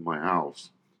in my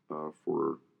house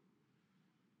for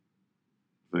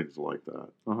things like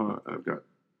that. Uh-huh. I've got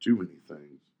too many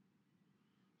things.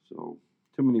 So.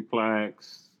 Too many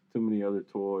plaques, too many other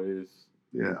toys.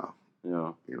 Yeah.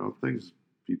 Yeah. Things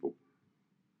people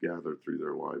gather through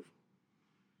their life.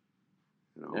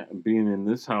 Yeah, being in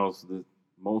this house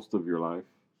most of your life.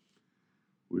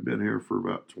 We've been here for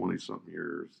about 20-something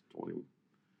years,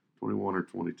 21 or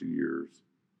 22 years.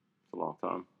 It's a long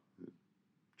time. It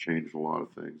changed a lot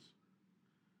of things.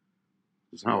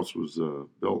 This house was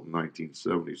built in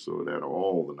 1970, so it had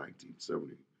all the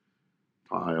 1970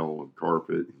 tile and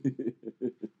carpet,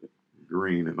 and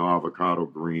green and avocado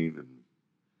green, and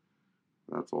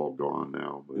that's all gone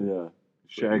now. But, yeah,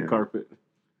 shag carpet.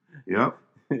 Yep,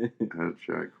 had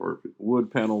shag carpet.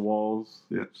 Wood panel walls.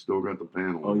 Yeah, still got the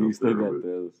panel. Oh, you still got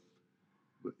those.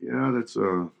 But yeah, that's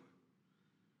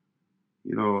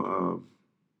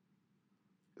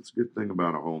it's a good thing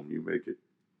about a home. You make it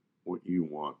what you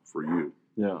want for you,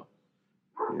 Yeah.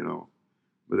 you know.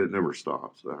 But it never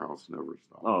stops. The house never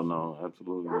stops. Oh no,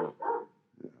 absolutely not.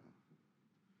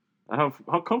 Yeah.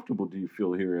 How comfortable do you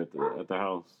feel here at the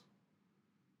house?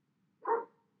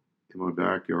 In my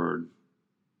backyard,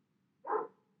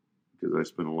 because I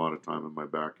spend a lot of time in my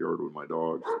backyard with my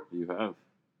dogs. You have.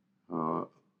 I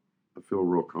feel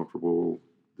real comfortable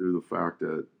due to the fact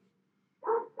that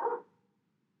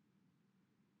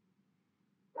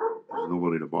there's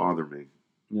nobody to bother me.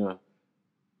 Yeah.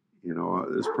 You know,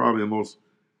 it's probably the most.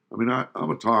 I mean,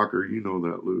 I'm a talker. You know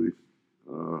that, Louis.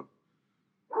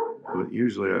 But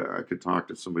usually I could talk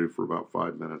to somebody for about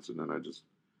 5 minutes, and then I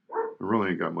really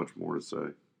ain't got much more to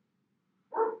say.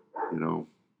 You know.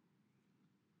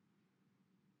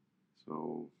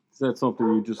 So. Is that something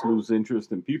you just lose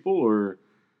interest in people, or?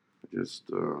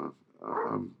 Just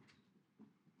I'm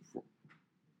for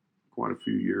quite a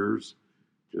few years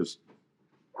just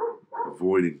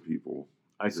avoiding people,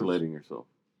 Isolating yourself.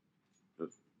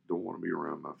 Just don't want to be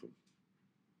around nothing.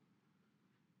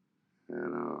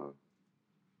 And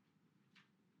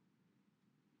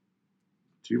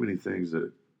too many things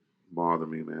that bother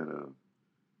me, man.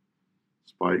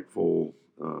 Spiteful,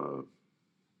 how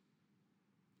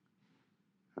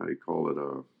do you call it?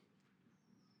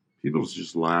 People's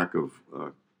just lack of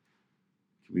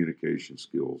communication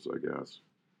skills, I guess.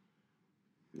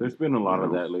 There's been a lot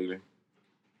of that lately.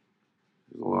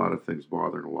 There's a lot of things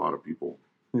bothering a lot of people.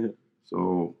 Yeah.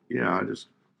 So, yeah,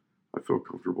 I feel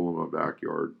comfortable in my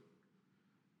backyard.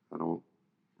 I don't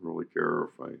really care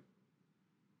if I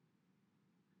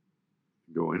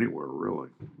go anywhere, really.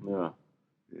 Yeah.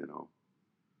 You know,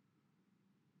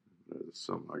 it's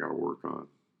something I got to work on.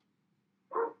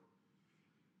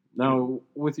 Now,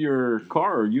 with your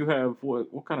car, you have what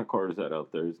kind of car is that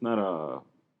out there? It's not a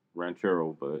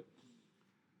Ranchero, but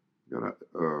Got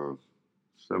a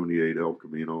 78 El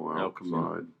Camino outside. El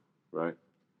Camino. Right.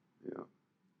 Yeah.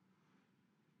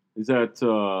 Is that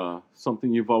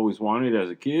something you've always wanted as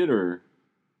a kid, or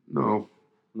No.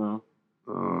 no?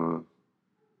 My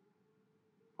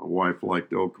wife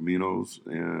liked El Caminos,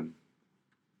 and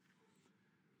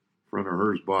a friend of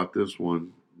hers bought this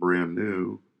one brand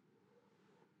new.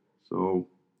 So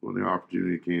when the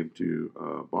opportunity came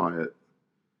to buy it,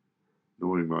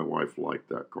 knowing my wife liked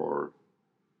that car,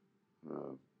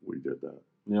 we did that.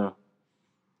 Yeah.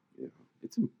 Yeah.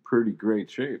 It's in pretty great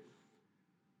shape.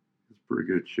 It's pretty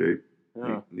good shape.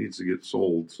 Yeah. It needs to get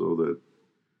sold so that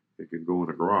it can go in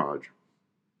a garage.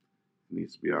 It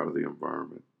needs to be out of the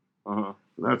environment. Uh-huh.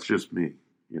 But that's just me,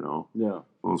 you know. Yeah.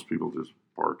 Most people just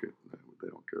park it. They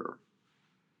don't care.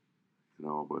 You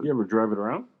know, but You ever drive it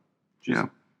around? yeah.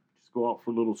 Just go out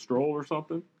for a little stroll or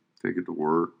something? Take it to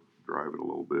work, drive it a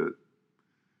little bit.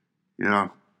 Yeah.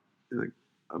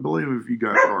 I believe if you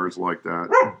got cars like that,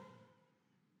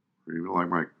 or even like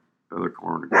my other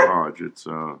car in the garage, it's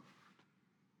if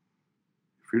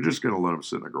you're just going to let them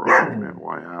sit in the garage, man,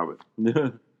 why have it?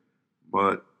 Yeah.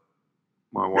 But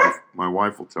my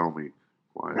wife will tell me,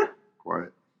 quiet.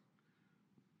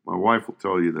 My wife will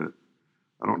tell you that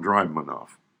I don't drive them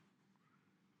enough,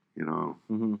 you know.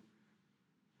 Mm-hmm.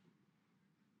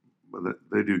 But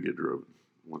they do get driven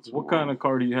once in a while. What kind of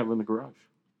car do you have in the garage?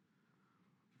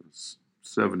 It's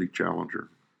 70 Challenger.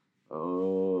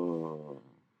 Oh.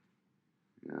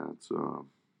 Yeah, it's all.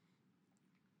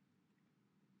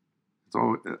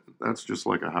 That's just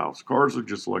like a house. Cars are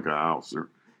just like a house. They're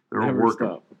Never working.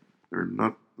 stop. They're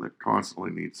not. They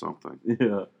constantly need something.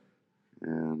 Yeah.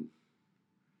 And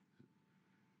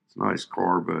it's a nice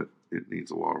car, but it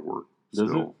needs a lot of work. Does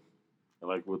still. it?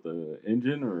 Like with the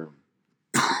engine, or?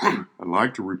 I'd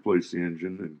like to replace the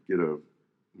engine and get a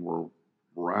more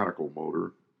radical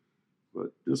motor,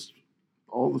 but just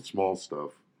all the small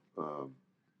stuff.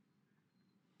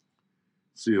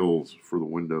 Seals for the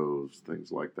windows,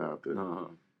 things like that. Uh-huh.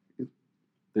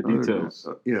 The details.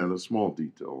 Yeah, the small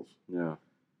details. Yeah.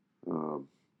 You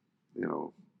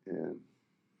know, and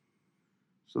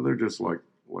so they're just like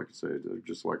I say, they're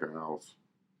just like a house.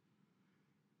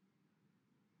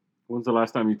 When's the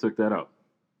last time you took that out?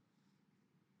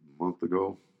 A month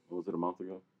ago. Was it a month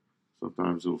ago?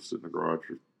 Sometimes it'll sit in the garage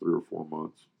for 3 or 4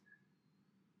 months.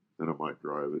 Then I might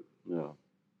drive it. Yeah.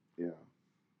 Yeah.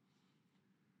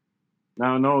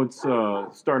 Now I know it's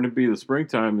starting to be the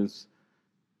springtime. Is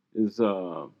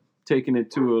taking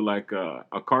it to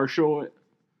a car show?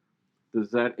 Does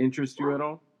that interest you at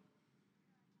all?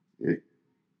 It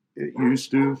used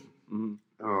to. Mm-hmm.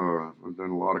 I've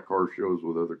done a lot of car shows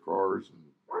with other cars,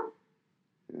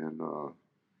 and got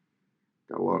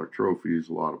a lot of trophies,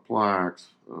 a lot of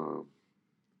plaques.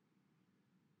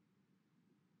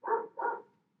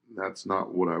 That's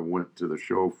not what I went to the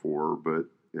show for, but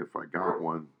if I got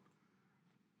one,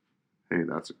 hey,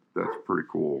 that's pretty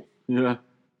cool. Yeah.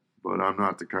 But I'm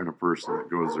not the kind of person that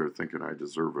goes there thinking I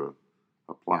deserve a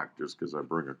plaque just because I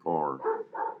bring a car.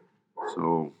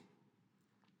 So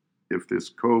if this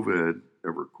COVID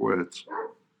ever quits,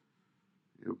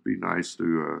 it would be nice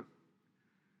to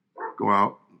go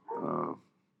out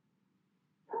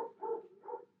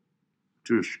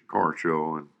to a car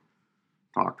show and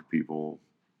talk to people,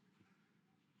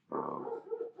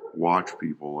 watch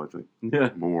people. I think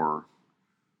Yeah. more.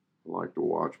 I like to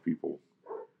watch people,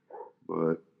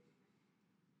 but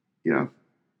yeah,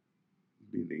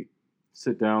 it'd be neat.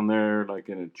 Sit down there like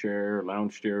in a chair,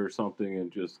 lounge chair or something,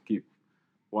 and just keep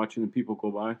watching the people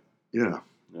go by. Yeah,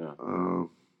 Yeah.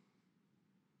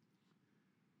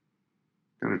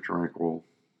 kind of tranquil.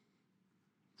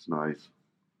 It's nice.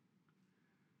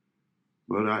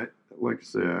 But like I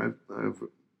say, I've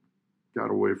got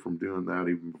away from doing that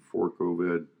even before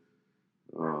COVID,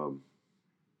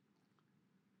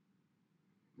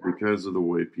 because of the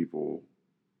way people.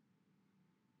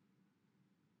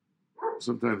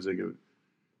 Sometimes they can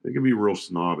be real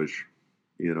snobbish,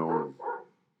 you know.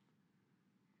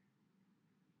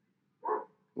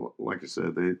 Like I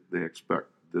said, they expect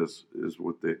this is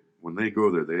what when they go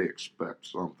there, they expect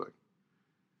something,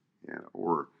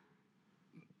 or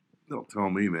they'll tell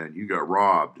me, man, you got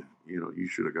robbed. You know, you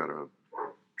should have got a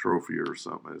trophy or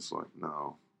something. It's like,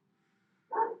 no,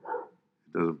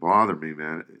 it doesn't bother me,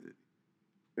 man.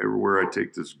 Everywhere I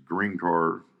take this green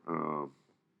car, and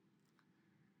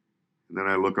then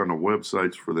I look on the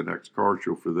websites for the next car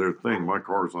show for their thing. My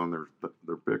car's on their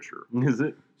picture. Is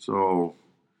it? So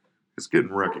it's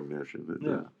getting recognition.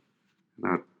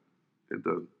 Yeah. It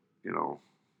does, you know,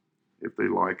 if they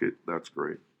like it, that's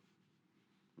great.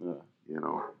 Yeah. You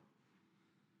know.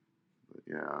 But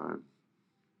yeah.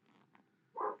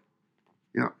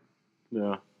 Yeah.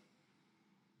 Yeah.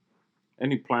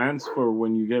 Any plans for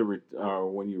when you get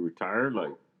when you retire?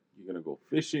 Like, you gonna go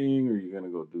fishing, or you gonna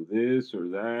go do this or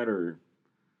that, or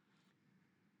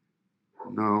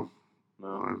No.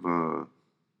 no?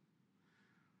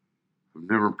 I've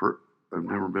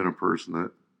never been a person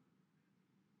that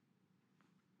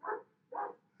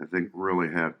I think really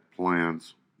had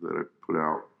plans that I put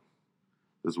out.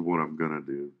 This is what I'm gonna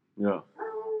do. Yeah.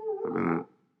 I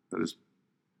just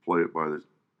play it by the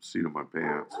seat of my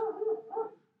pants.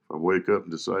 If I wake up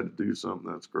and decide to do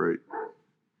something, that's great.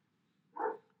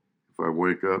 If I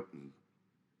wake up and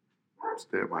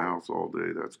stay at my house all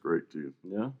day, that's great too.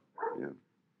 Yeah. Yeah.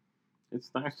 It's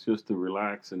nice just to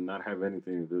relax and not have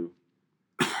anything to do.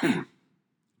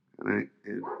 And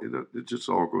it just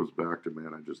all goes back to,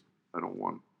 man, I'd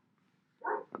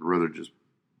rather just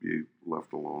be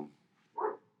left alone.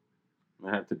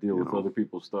 I have to deal with other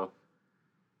people's stuff.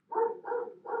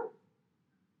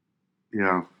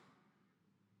 Yeah.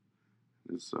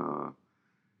 It's find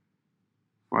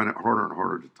it harder and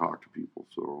harder to talk to people.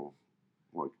 So,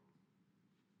 like,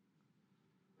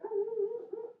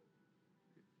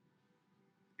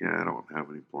 yeah, I don't have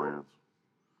any plans.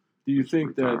 Do you Just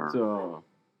think retire. that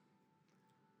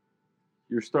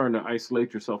you're starting to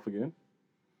isolate yourself again?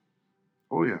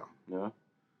 Oh yeah, Yeah.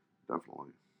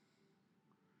 definitely.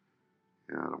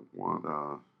 Yeah, I don't want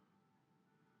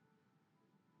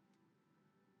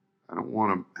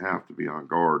to have to be on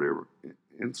guard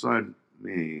inside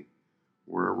me.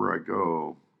 Wherever I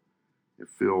go, it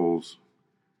feels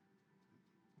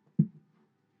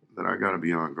that I got to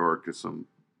be on guard because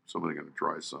somebody's going to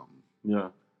try something. Yeah.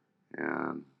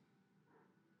 And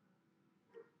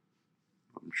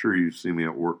I'm sure you've seen me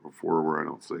at work before where I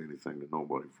don't say anything to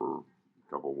nobody for a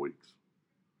couple of weeks.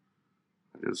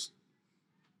 I just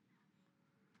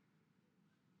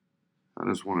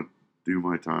want to do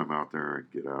my time out there and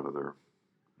get out of there.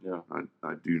 Yeah.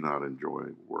 I do not enjoy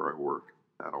where I work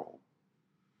at all.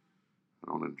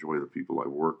 I don't enjoy the people I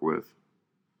work with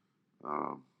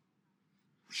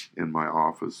in my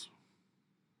office.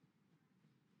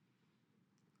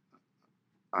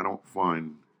 I don't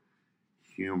find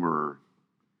humor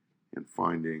in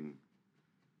finding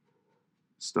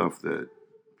stuff that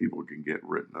people can get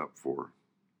written up for.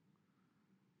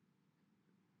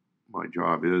 My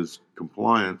job is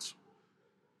compliance,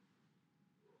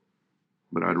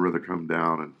 but I'd rather come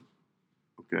down and,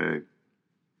 okay,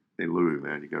 hey Louie,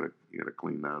 man, you gotta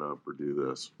clean that up or do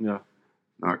this. Yeah.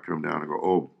 Not come down and go,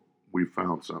 oh, we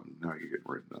found something, now you're getting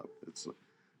written up.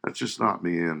 That's just not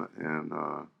me. And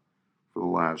for the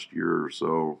last year or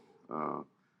so, I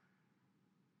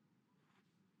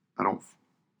don't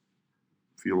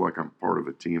feel like I'm part of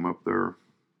a team up there.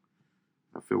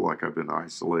 I feel like I've been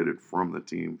isolated from the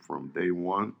team from day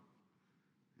one,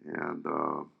 and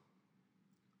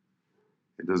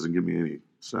it doesn't give me any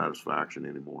satisfaction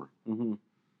anymore. Mm-hmm.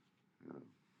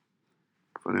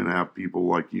 If I didn't have people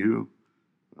like you,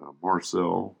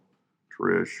 Marcel,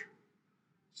 Trish,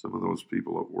 some of those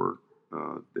people at work,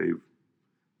 Dave,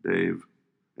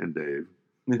 and Dave,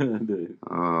 Dude.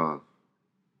 I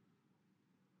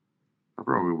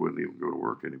probably wouldn't even go to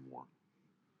work anymore.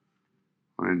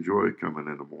 I enjoy coming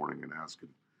in the morning and asking,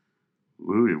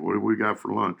 Louie, what have we got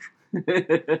for lunch?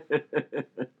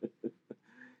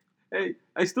 Hey,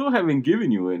 I still haven't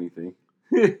given you anything.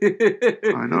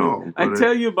 I know. I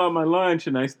tell you about my lunch,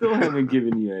 and I still haven't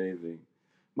given you anything.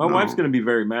 My No. wife's going to be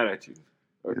very mad at you,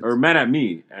 or mad at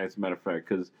me, as a matter of fact,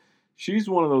 because she's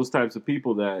one of those types of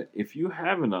people that if you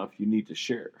have enough, you need to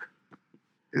share.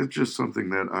 It's just something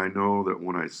that I know that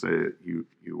when I say it, you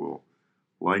will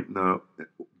lighten up,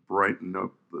 brighten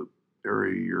up the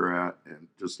area you're at, and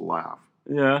just laugh.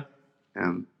 Yeah,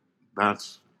 And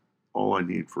that's all I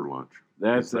need for lunch.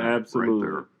 that's that absolutely.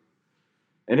 right there.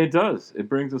 And it does. It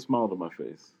brings a smile to my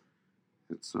face.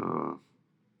 It's I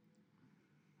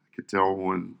could tell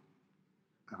when,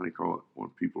 how do you call it, when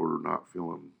people are not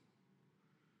feeling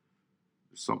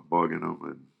there's something bugging them,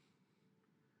 and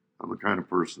I'm the kind of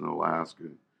person that'll ask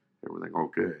everything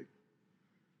okay.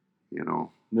 You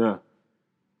know, Yeah,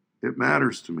 it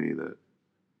matters to me that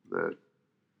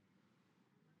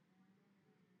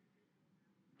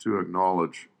to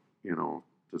acknowledge, you know,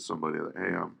 to somebody that,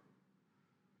 hey,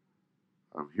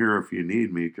 I'm here if you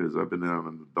need me, because I've been down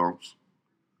in the dumps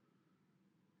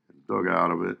and dug out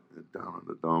of it, and down in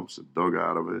the dumps and dug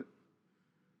out of it,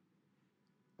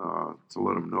 to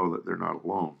let them know that they're not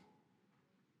alone.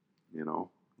 You know?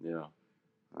 yeah.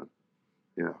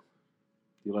 Yeah,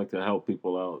 You like to help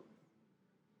people out.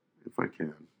 if I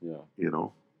can. Yeah. You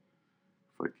know?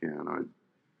 If I can.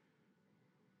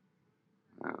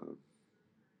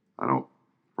 I don't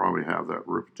probably have that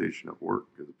reputation at work,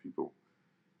 because a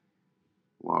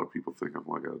lot of people think I'm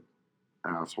like an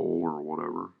asshole or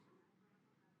whatever.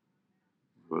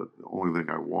 But the only thing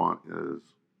I want is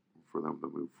for them to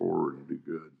move forward and do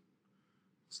good,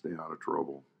 stay out of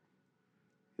trouble,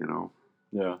 you know.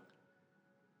 Yeah.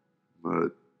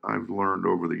 But I've learned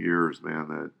over the years, man,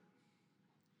 that,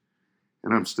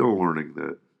 and I'm still learning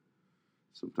that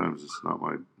sometimes it's not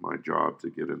my job to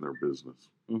get in their business,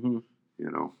 Mm-hmm.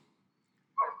 you know,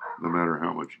 no matter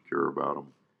how much you care about them.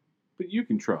 But you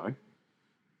can try.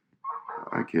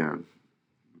 I can.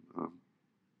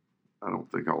 I don't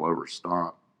think I'll ever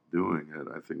stop doing it.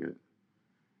 I think it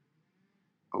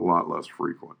a lot less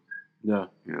frequent, Yeah.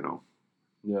 you know.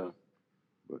 Yeah.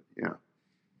 But yeah,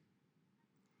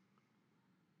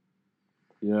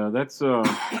 Yeah. That's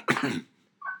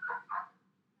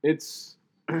it's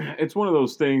one of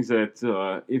those things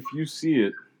that if you see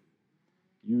it,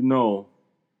 you know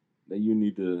that you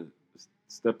need to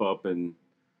step up and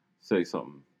say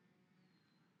something.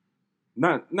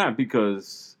 Not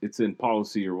because it's in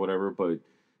policy or whatever, but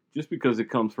just because it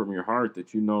comes from your heart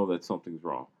that you know that something's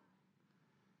wrong.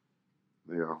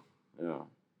 yeah. Yeah.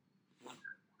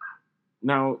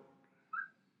 Now,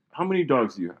 how many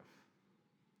dogs do you have?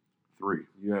 3.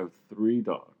 You have 3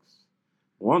 dogs.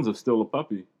 One's still a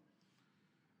puppy.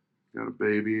 Got a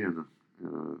baby and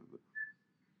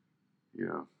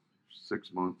yeah,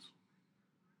 6 months.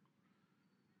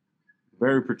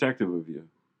 Very protective of you.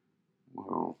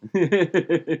 Well, Yeah.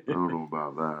 I don't know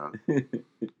about that.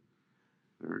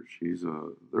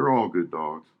 They're all good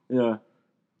dogs.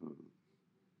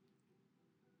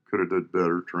 Could have did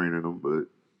better training them, but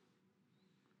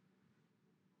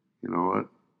you know what?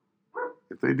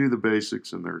 If they do the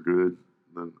basics and they're good,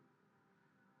 then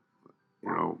you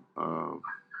know,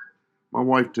 my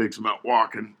wife takes them out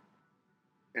walking,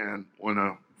 and when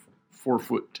a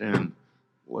 4'10"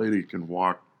 lady can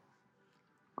walk,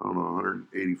 I don't know,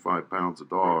 185 pounds of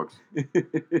dogs,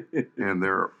 and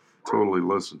they're totally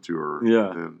listen to her,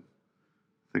 Yeah. then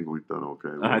I think we've done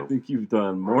okay. I think you've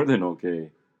done more than okay.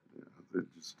 Yeah, they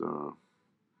just, Do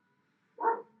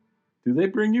they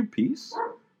bring you peace?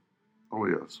 oh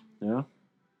yes, Yeah.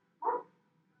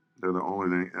 they're the only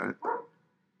thing.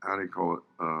 How do you call it?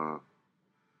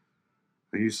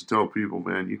 I used to tell people,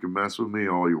 man, you can mess with me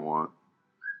all you want.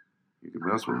 You can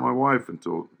mess with my wife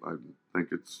until I think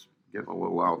it's getting a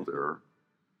little out there.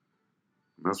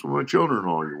 Mess with my children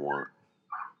all you want,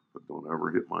 but don't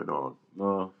ever hit my dog,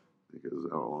 No. because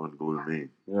that'll unglue me.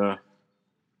 Yeah.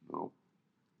 No.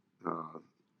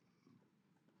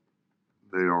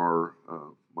 They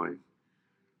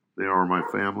are my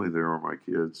family. They are my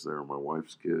kids. They are my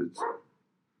wife's kids.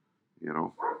 You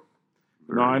know.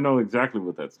 No, I know exactly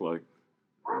what that's like.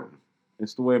 Yeah.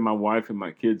 It's the way my wife and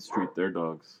my kids treat their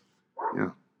dogs. Yeah.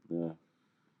 Yeah.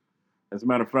 As a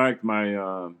matter of fact,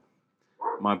 my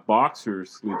my boxer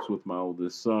sleeps with my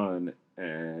oldest son,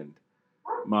 and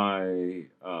my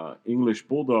English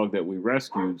bulldog that we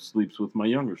rescued sleeps with my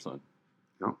younger son.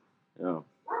 Yep. Yeah.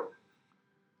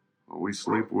 Well, we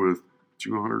sleep with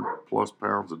 200 plus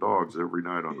pounds of dogs every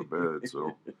night on the bed.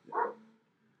 So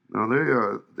now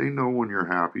they know when you're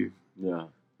happy. Yeah.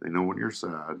 They know when you're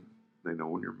sad. They know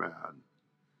when you're mad.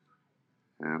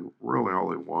 And really, all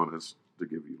they want is to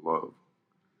give you love.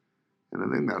 And I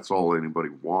think that's all anybody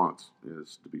wants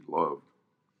is to be loved.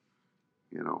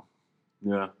 You know.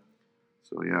 Yeah.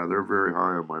 So yeah, they're very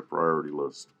high on my priority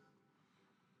list.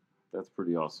 That's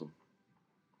pretty awesome.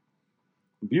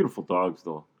 Beautiful dogs,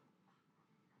 though.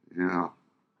 Yeah.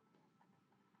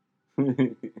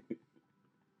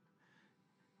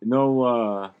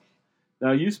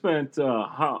 Now you spent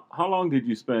how long did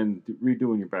you spend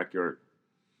redoing your backyard?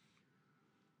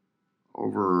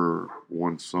 Over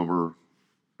one summer,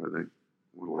 I think,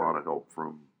 with a lot of help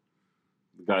from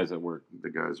The guys at work. the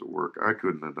guys at work. I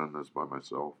couldn't have done this by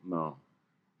myself. No.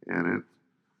 And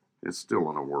it's still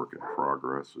in a work in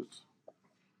progress. It's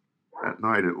at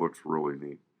night it looks really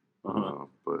neat.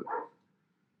 But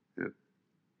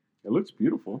it looks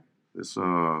beautiful. it's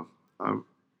I'm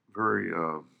very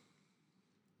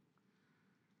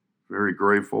very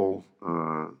grateful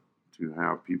to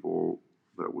have people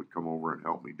that would come over and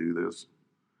help me do this,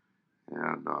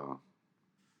 and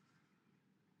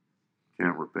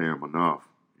can't repay them enough.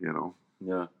 You know.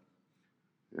 Yeah.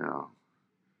 Yeah.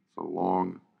 It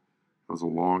was a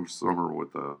long summer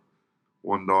with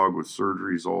one dog with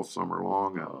surgeries all summer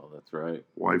long. And Oh, that's right.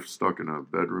 wife stuck in a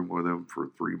bedroom with him for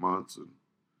 3 months and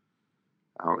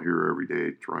out here every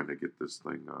day trying to get this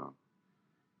thing,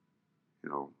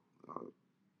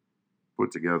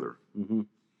 put together, Mm-hmm.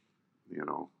 you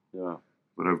know. Yeah.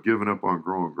 But I've given up on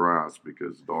growing grass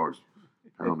because dogs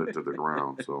pound it to the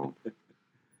ground. So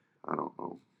I don't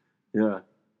know. Yeah.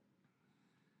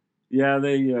 Yeah,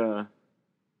 they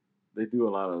do a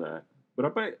lot of that.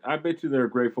 But I bet you they're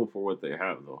grateful for what they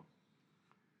have, though.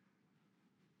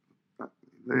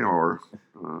 They are,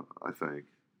 I think.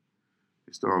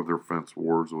 They still have their fence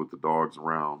wars with the dogs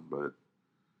around, but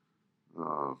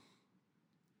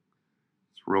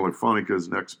it's really funny because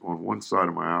next on one side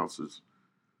of my house is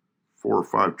 4 or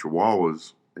 5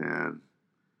 Chihuahuas, and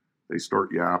they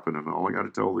start yapping, and all I got to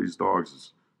tell these dogs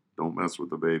is don't mess with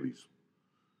the babies.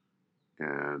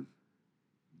 And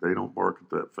they don't bark at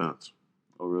that fence.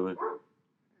 Oh, really?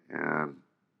 And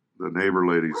the neighbor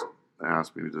ladies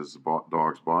asked me, does the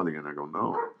dogs bother you? And I go,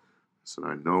 no. I said,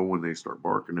 I know when they start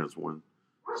barking is when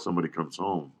somebody comes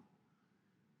home.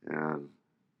 And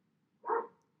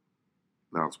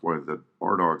that's why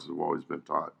our dogs have always been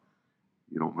taught,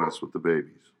 you don't mess with the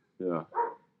babies. Yeah.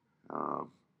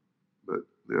 But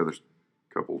the other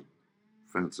couple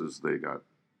fences, they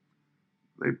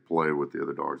play with the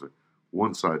other dogs. Like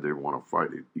one side, they want to fight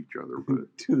each other,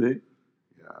 but Do they?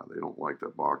 yeah, they don't like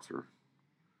that boxer.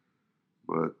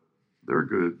 But they're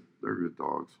good. They're good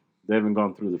dogs. They haven't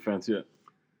gone through the fence yet.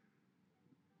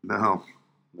 No.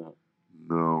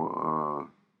 No.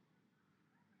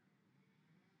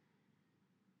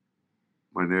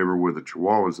 My neighbor with the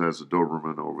Chihuahuas has a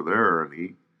Doberman over there, and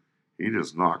he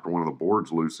just knocked one of the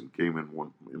boards loose and came in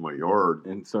my yard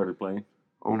And started playing.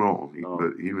 Oh no! Oh.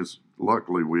 But he was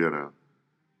luckily we had a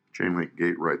chain link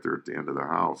gate right there at the end of the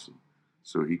house,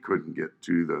 so he couldn't get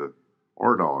to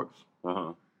our dogs.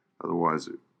 Uh-huh. Otherwise,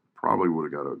 it probably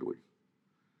would have got ugly.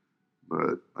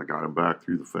 But I got him back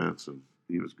through the fence, and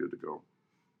he was good to go.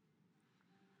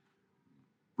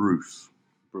 Bruce,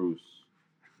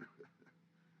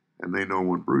 and they know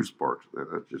when Bruce barks.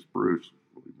 That's just Bruce.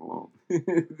 Leave him alone.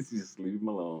 Just leave him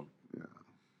alone. Yeah.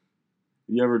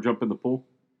 You ever jump in the pool?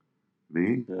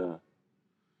 Me? Yeah.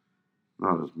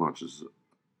 Not as much as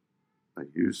I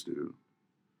used to.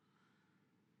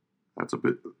 That's a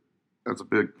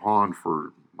big pond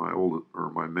for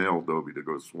my male Dobie to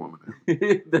go swimming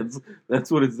in.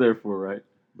 That's what it's there for, right?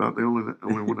 About the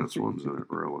only one that swims in it,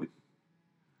 really.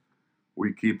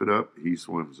 We keep it up, he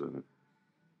swims in it.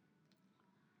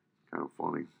 Kind of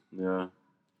funny. Yeah.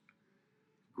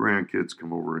 Grandkids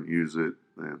come over and use it,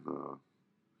 and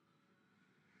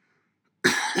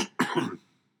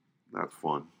that's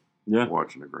fun. Yeah.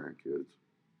 Watching the grandkids.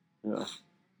 Yeah.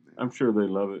 I'm sure they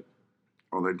love it.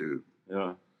 Oh, they do.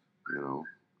 Yeah. You know.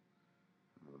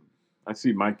 I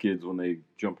see my kids when they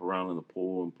jump around in the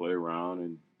pool and play around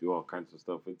and do all kinds of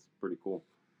stuff. It's pretty cool.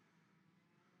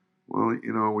 Well,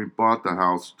 we bought the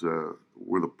house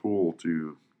with a pool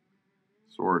so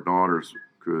our daughters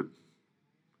could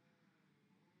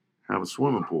have a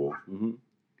swimming pool. Mm-hmm.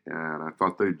 And I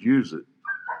thought they'd use it.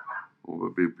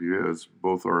 Well, but because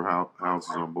both our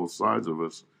houses on both sides of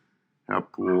us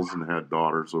have pools and had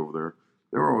daughters over there.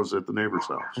 They were always at the neighbor's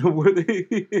house. Were they?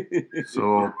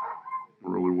 So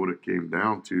really what it came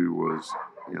down to was,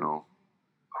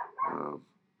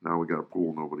 now we got a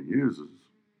pool nobody uses.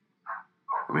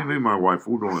 I mean, me and my wife,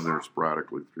 we'll go in there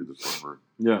sporadically through the summer.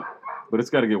 Yeah, but it's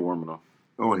got to get warm enough.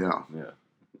 Oh, yeah. Yeah.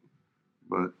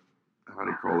 But, how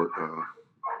do you call it?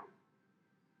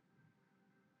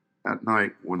 At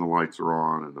night when the lights are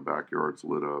on and the backyard's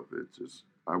lit up, it's just,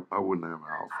 I wouldn't have a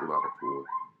house without a pool.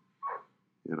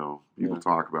 People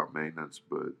talk about maintenance,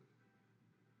 but,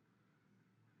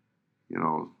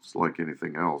 it's like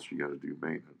anything else. You got to do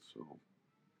maintenance. So,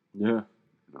 Yeah.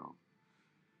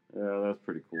 Yeah, that's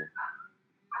pretty cool.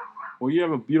 Well, you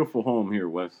have a beautiful home here,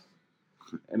 Wes,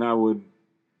 and I would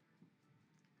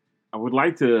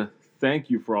like to thank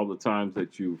you for all the times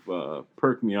that you've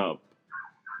perked me up,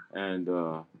 and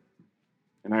I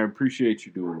appreciate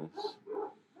you doing this.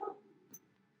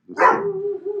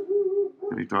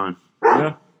 Anytime.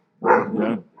 Yeah.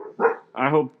 I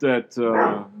hope that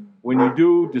when you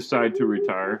do decide to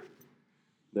retire,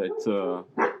 that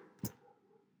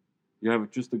you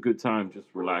have just a good time, just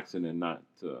relaxing and not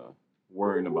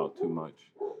worrying about too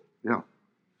much. Yeah,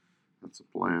 that's a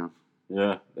plan.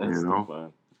 Yeah, that's the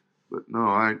plan. But no,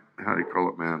 how do you call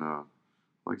it, man?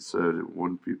 Like I said,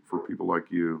 for people like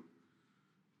you,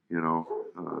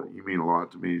 you mean a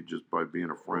lot to me just by being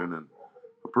a friend and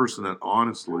a person that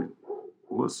honestly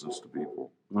listens to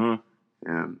people. Uh-huh.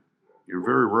 And you're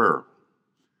very rare.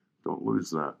 Don't lose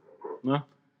that. No.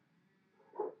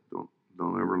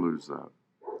 Don't ever lose that.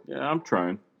 Yeah, I'm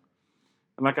trying.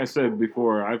 And like I said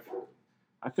before,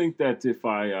 I think that if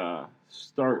I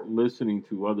start listening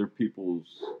to other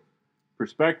people's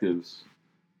perspectives,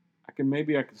 I can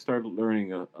start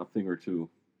learning a thing or two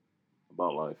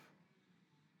about life.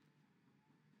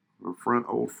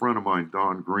 Old friend of mine,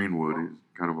 Don Greenwood, he's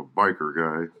kind of a biker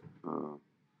guy.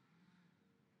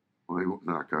 Well, he's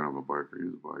not kind of a biker,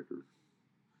 he's a biker.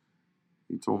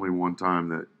 He told me one time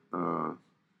that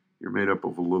you're made up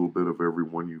of a little bit of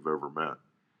everyone you've ever met.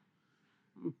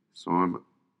 So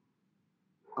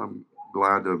I'm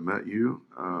glad to have met you,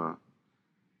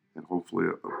 and hopefully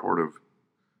a part of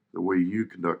the way you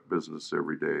conduct business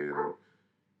every day, and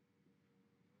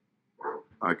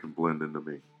I can blend into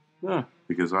me. Yeah.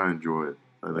 Because I enjoy it.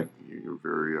 I think you're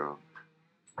a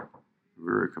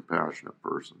very compassionate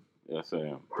person. Yes, I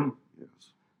am.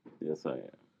 Yes. Yes, I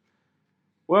am.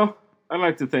 Well, I'd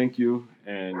like to thank you,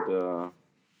 and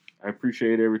I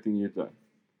appreciate everything you've done.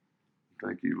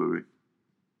 Thank you, Louis.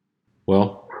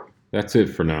 Well, that's it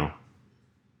for now.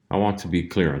 I want to be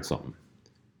clear on something.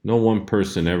 No one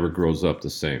person ever grows up the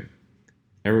same.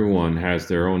 Everyone has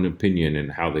their own opinion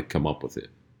and how they come up with it.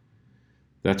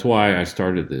 That's why I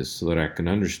started this, so that I can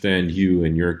understand you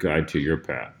and your guide to your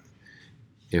path.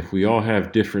 If we all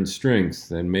have different strengths,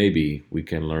 then maybe we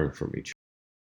can learn from each other.